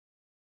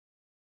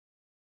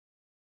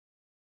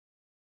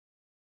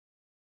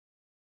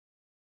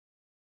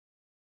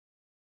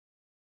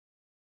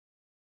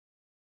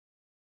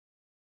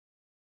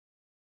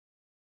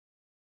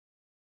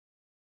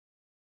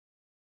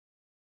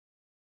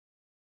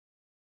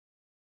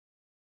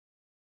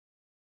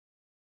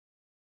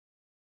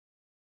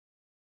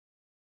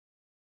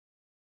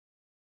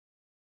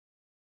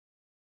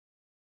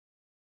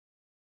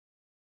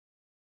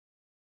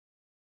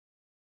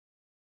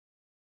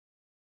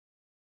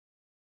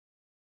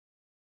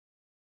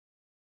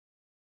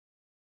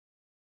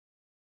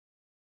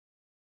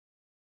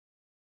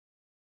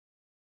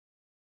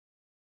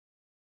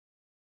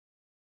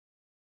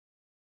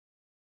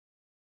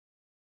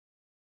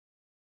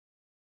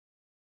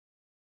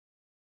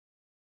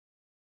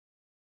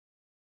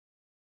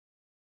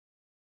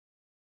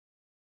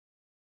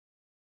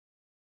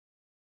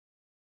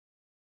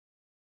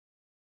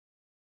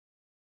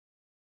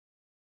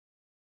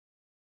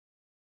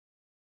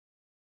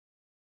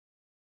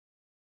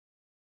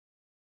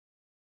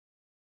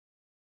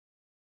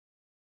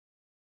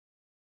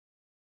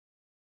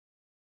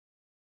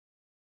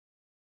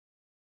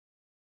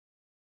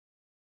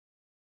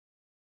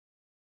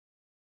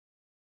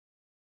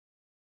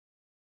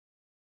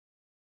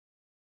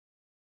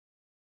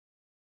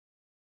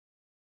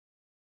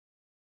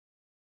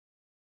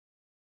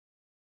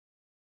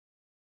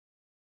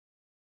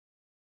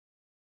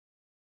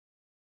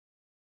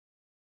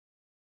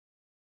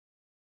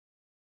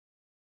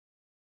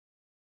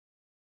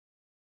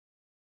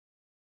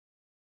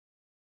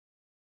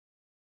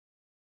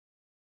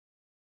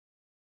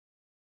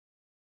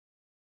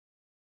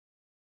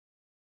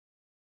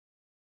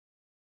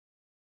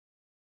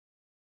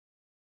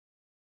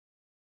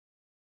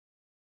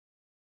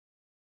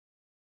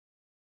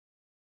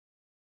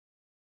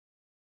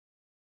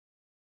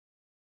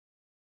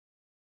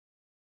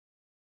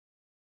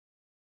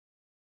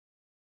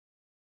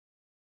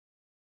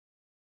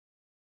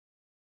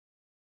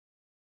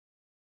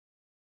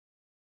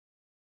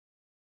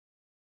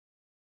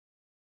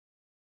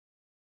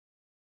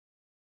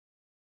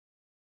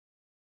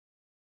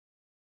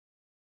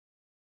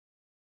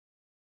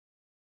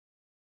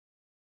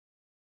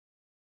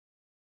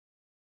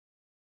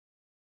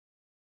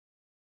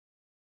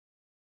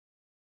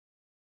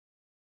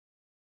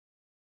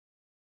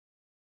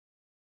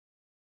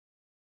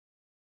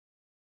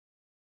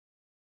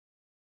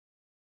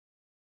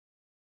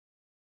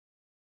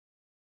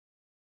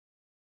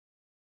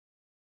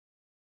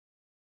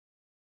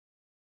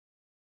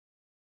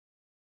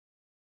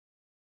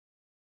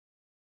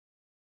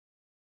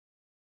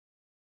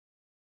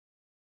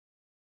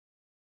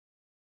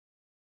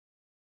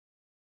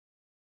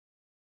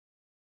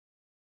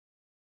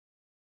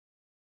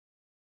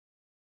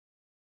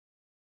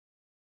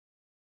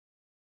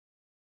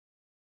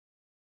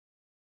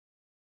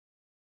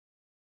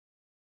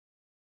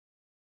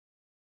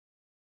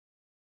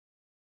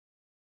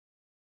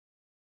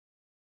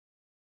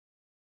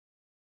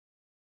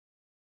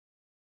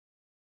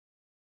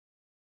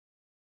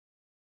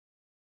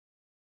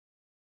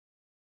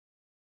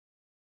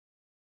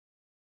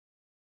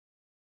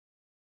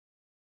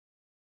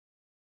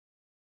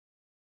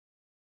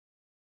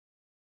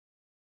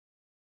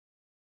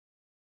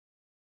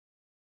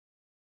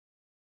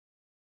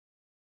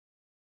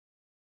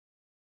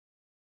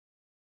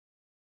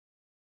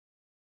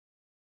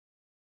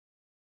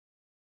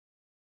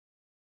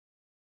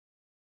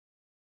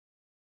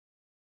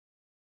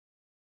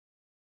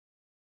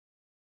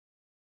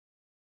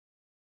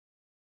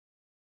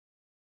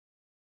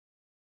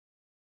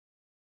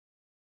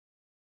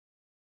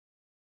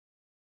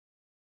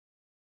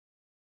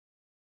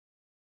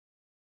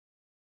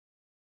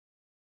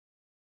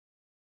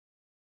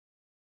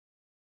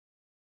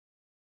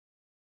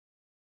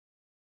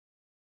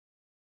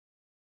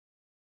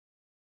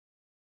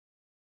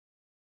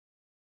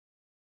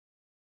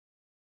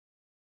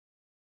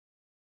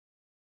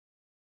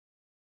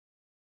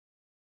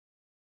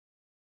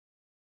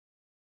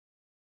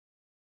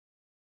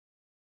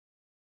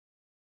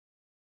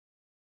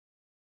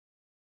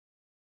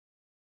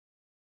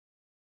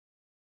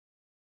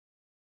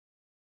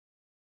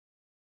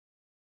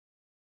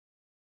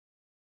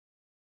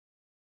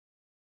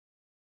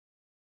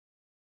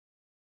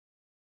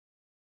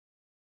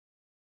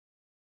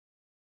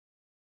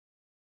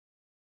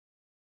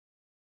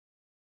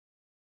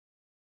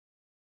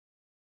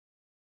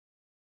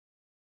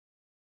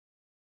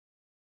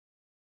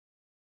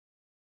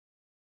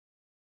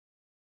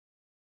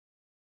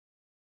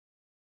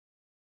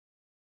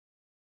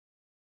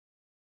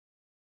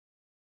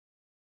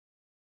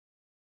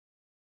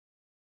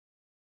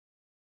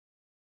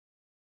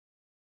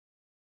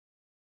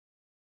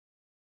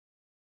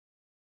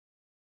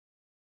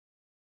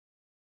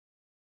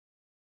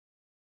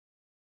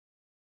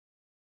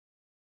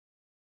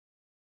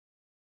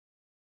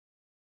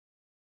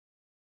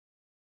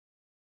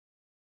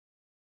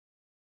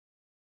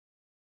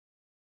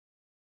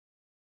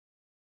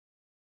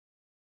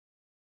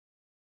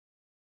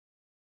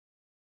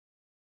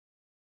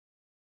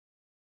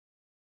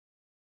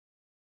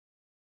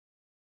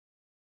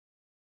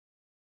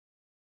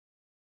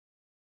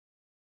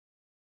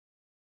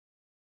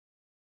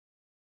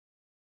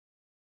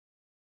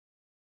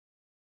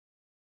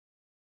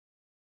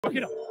Work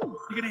it up.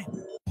 You get in.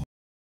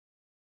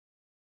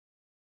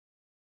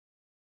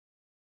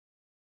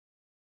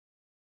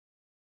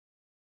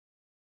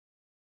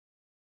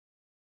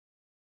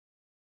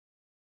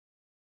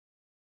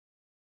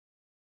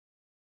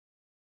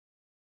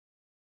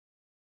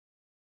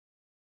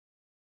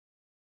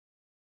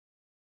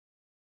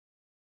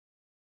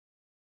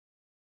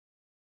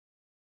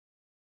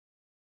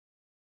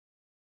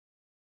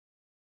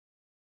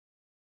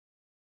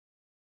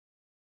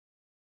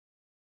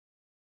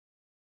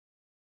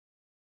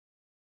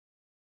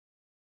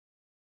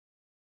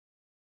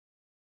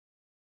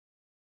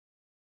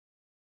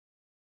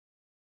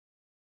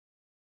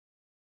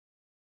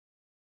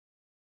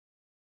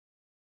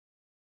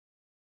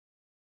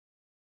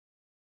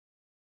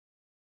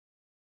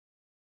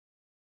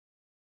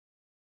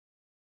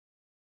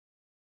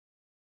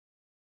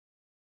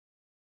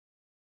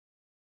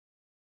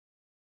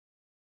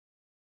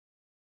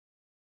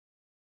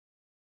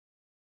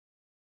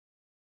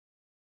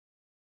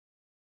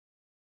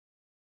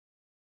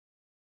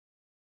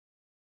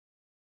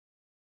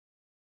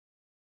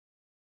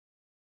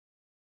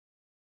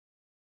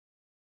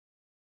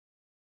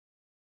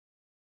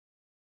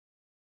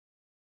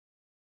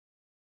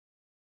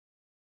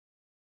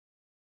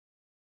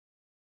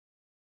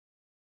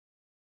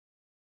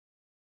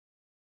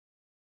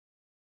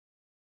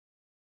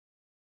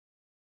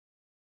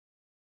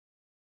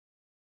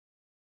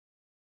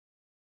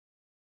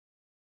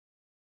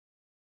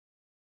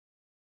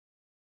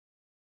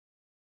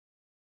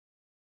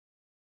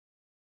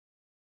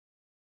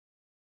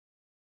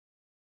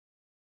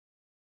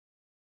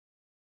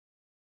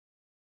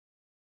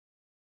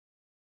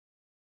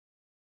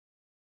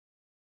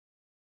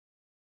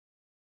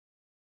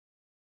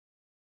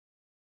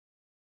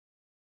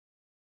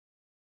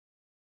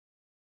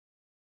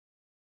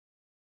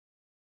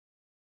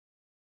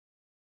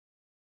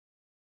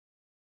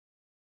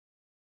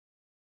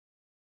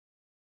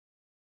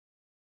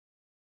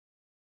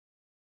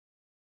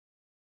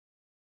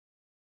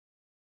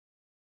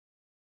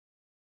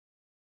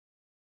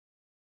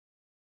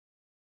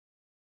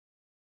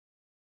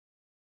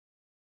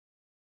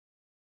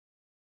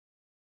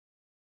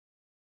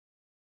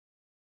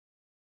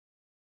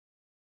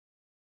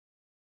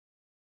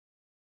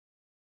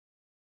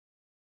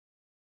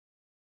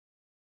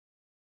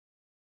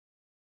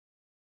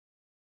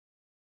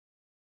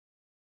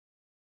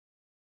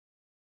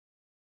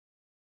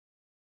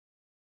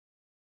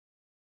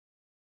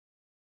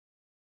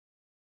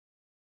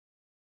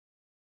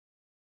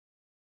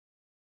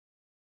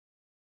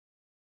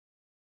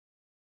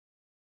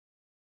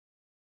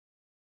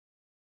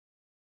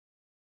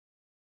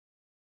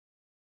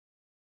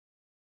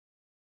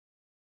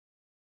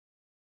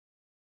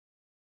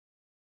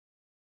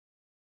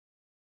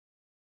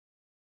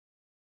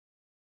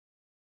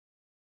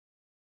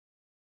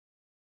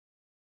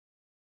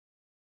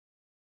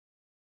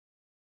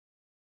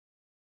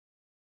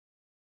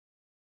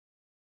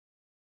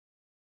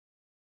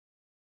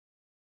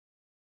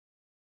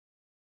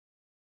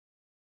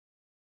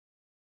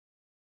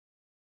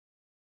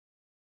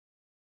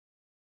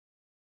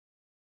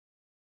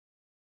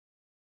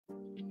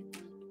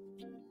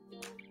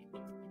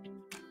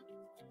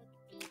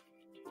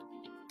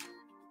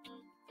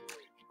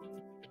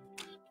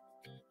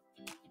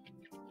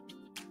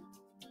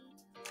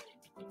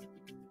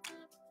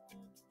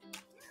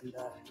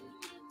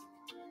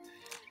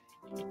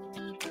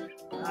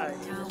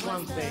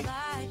 One thing.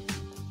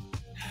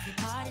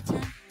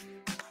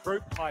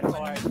 Group high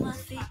five.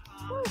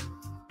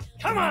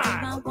 Come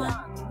on!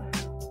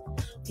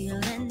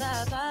 Feeling the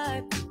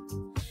vibe.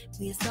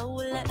 We're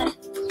so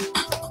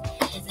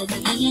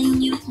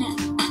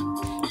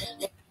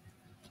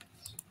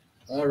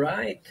All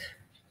right.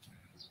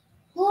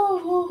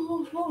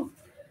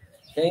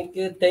 Thank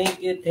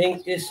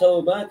you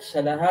so much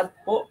sa lahat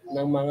po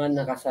ng mga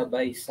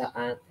nakasabay sa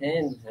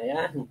atin.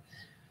 Ayan.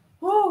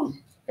 Woo!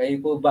 Kayo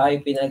po ba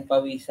ay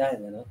pinagpawisan?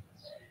 Ano?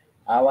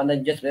 Awa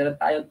ng Diyos, meron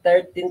tayong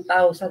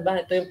 13,000 ba?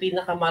 Ito yung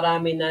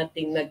pinakamarami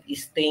nating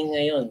nag-stay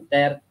ngayon.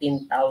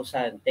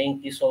 13,000.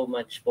 Thank you so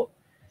much po.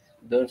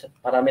 Doon sa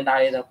parami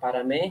tayo ng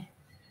parami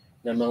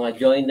ng mga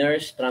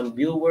joiners, from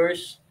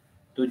viewers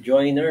to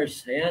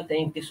joiners. Ayan,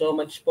 thank you so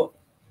much po.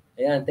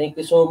 Ayan, thank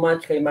you so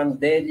much kay Ma'am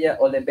Delia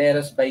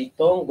Oliveras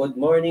Baitong. Good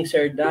morning,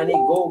 Sir Danny.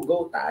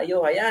 Go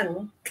tayo.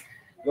 Ayan.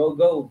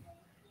 Go.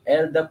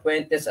 Elda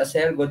Puentes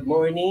Acel, good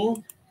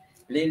morning.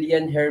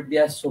 Lilian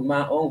Herbias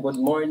Sumaong, good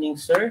morning,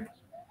 sir.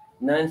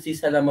 Nancy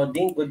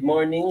Salamodin, good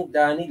morning.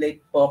 Danny,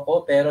 late po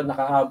ako pero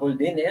nakahabol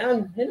din.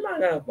 Ayan, yun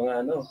mga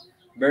ano.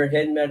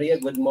 Berhen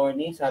Maria, good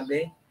morning,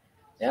 sabi.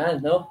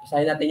 Ayan, no?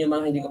 Basahin natin yung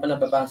mga hindi ko pa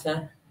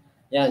nababasa.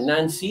 Ayan,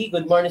 Nancy,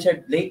 good morning,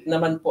 sir. Late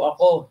man po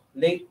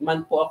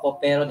ako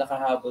pero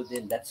nakahabol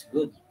din. That's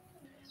good.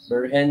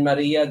 Berhen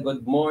Maria,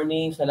 good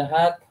morning sa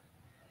lahat.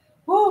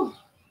 Woo!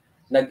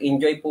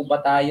 Nag-enjoy po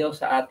ba tayo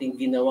sa ating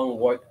ginawang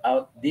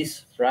workout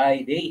this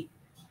Friday?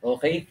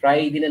 Okay,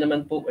 Friday na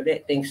naman po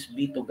ulit. Thanks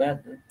be to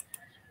God.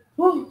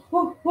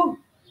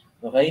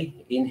 Okay,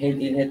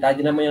 inhale.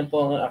 Tayo naman yan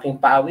po ang aking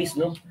pawis,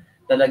 no?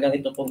 talagang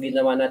ito pong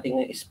ginawa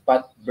natin ng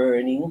spot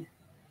burning.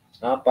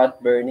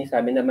 Pot burning.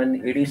 Sabi naman ni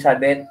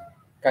Elizabeth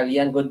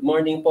Kalian, good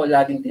morning po.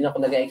 Laging din ako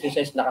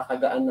nag-exercise,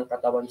 nakakagaan ng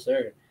katawan,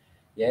 sir.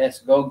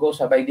 Yes, go.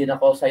 Sabay din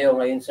ako sa'yo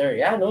ngayon, sir.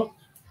 Yan, no?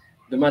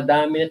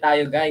 Dumadami na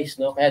tayo, guys,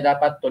 no? Kaya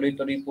dapat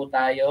tuloy-tuloy po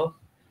tayo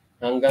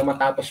hanggang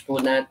matapos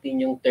po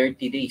natin yung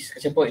 30 days.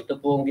 Kasi po, ito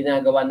po ang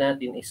ginagawa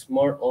natin is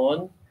more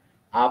on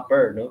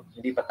upper, no?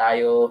 Hindi pa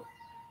tayo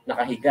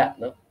nakahiga,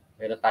 no?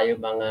 Meron tayo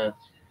mga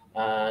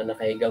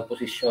nakahigang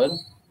posisyon.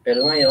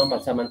 Pero ngayon,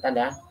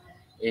 pansamantala,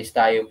 is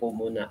tayo po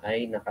muna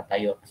ay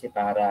nakatayo. Kasi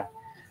para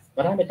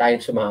marami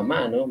tayong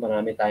sumama, no?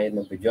 Marami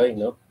tayong mag-join,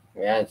 no?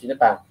 Ayan, sino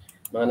pa?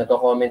 Mga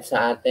nagko-comment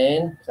sa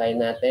atin, sign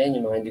natin,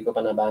 yung mga hindi ko pa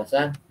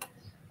nabasa.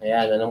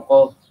 Ayan, anong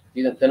ko?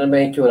 Ito na ba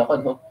yung tsura ko,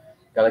 no?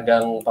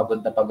 Talagang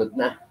pagod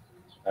na.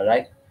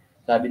 Alright?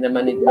 Sabi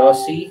naman ni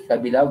Glossy,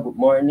 Kabilaw, good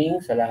morning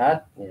sa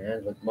lahat.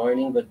 Ayan, good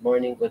morning.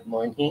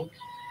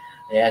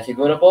 Ayan,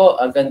 siguro po,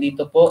 hanggang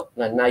dito po,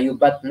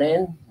 Nayubat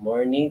Len,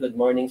 good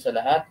morning sa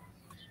lahat.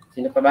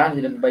 Sino pa ba?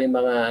 Sino pa ba yung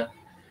mga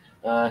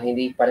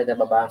hindi pa rin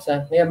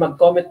nababasa? Ngayon,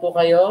 mag-comment po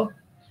kayo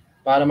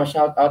para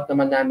ma-shoutout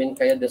naman namin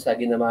kayo sa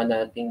ginawa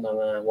nating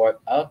mga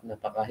workout.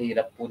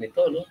 Napakahirap po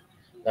nito, no?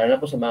 Lalo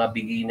na po sa mga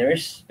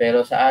beginners.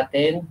 Pero sa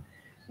atin,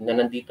 na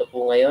nandito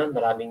po ngayon,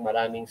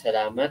 maraming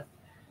salamat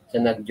sa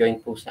nag-join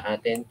po sa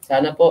atin.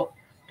 Sana po,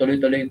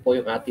 tuloy-tuloy po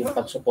yung ating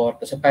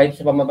pag-support. Kasi kahit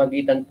sa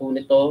pamamagitan po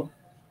nito,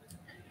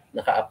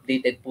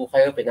 naka-updated po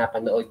kayo,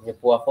 pinapanood niyo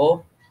po ako,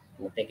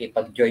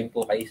 nakikipag-join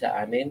po kayo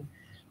sa amin.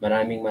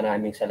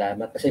 Maraming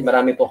salamat. Kasi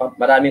marami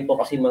po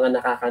kasi mga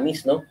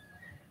nakakamiss, no?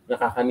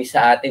 Nakakamiss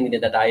sa atin,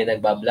 hindi na tayo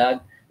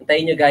nagbablog.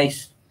 Antayin nyo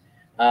guys,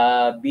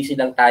 busy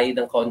lang tayo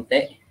ng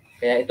konti.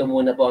 Kaya ito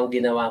muna po ang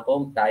ginawa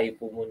ko. Tayo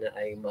po muna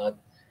ay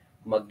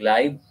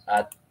mag-live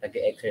at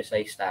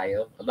nag-exercise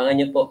tayo. Abangan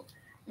nyo po.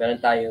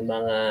 Meron tayong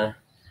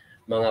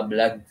mga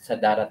vlog sa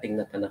darating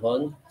na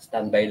panahon.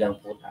 Standby lang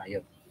po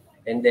tayo.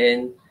 And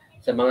then,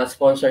 sa mga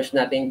sponsors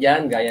natin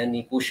dyan, gaya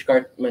ni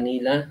Pushcart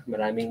Manila,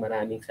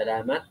 maraming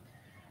salamat.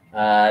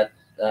 At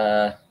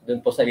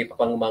doon po sa iba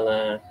pang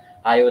mga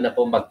ayaw na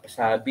po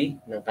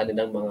magpasabi ng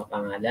kanilang mga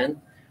pangalan.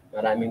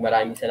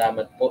 Maraming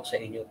salamat po sa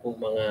inyo po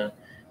mga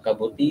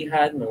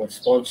kabutihan, mga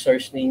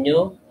sponsors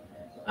ninyo.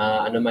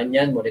 Ano man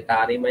yan,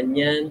 monetary man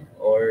yan,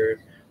 or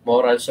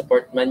moral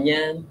support man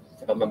yan,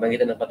 sa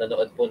pamamagitan ng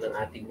panonood po ng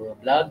ating mga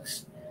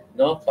vlogs,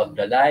 no?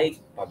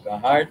 Pagla-like,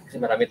 pag-heart, kasi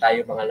marami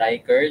tayo mga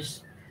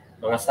likers,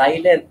 mga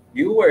silent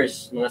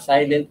viewers, mga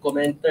silent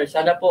commenters.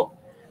 Sana po,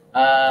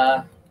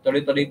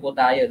 tuloy-tuloy po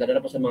tayo, lalo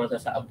na po sa mga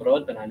nasa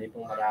abroad.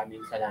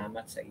 Maraming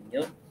salamat sa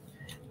inyo.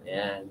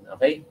 Ayan,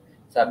 okay.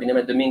 Sabi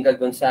naman Dominga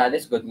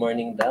Gonzales, good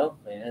morning daw.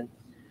 Ayan.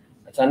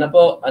 At sana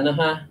po,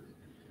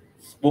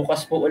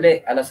 bukas po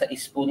uli,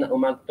 6:00 po na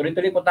umaga.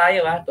 Tuloy-tuloy po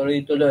tayo,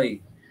 tuloy-tuloy.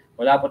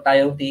 Wala po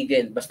tayong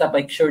tigil. Basta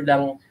make sure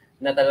lang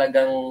na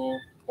talagang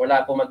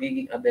wala po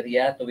magiging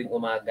aberya tuwing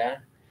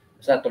umaga.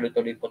 Basta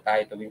tuloy-tuloy po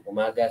tayo tuwing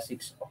umaga,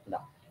 6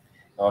 o'clock.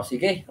 O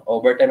sige,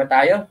 overtime na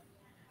tayo.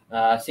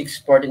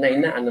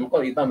 6:49 na, alam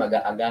ko, iba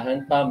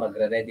mag-aagahan pa,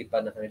 magre-ready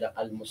pa ng kanilang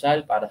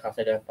almusal para sa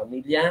kanilang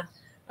pamilya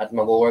at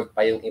mag-work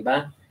pa yung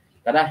iba.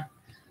 Tara,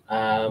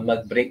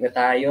 mag-break na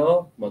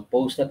tayo,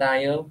 mag-post na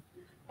tayo,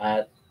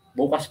 at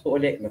bukas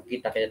po ulit,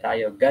 magkita kaya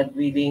tayo, God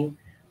willing,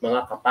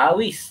 mga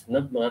kapawis,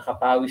 no? Mga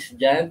kapawis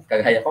dyan,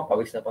 kagaya ko,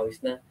 pawis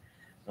na.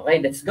 Okay,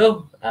 let's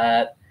go.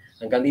 At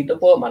hanggang dito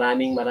po,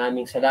 maraming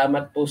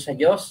salamat po sa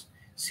Diyos.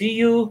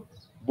 See you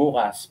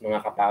bukas,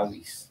 mga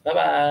kapawis.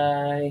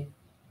 Bye-bye!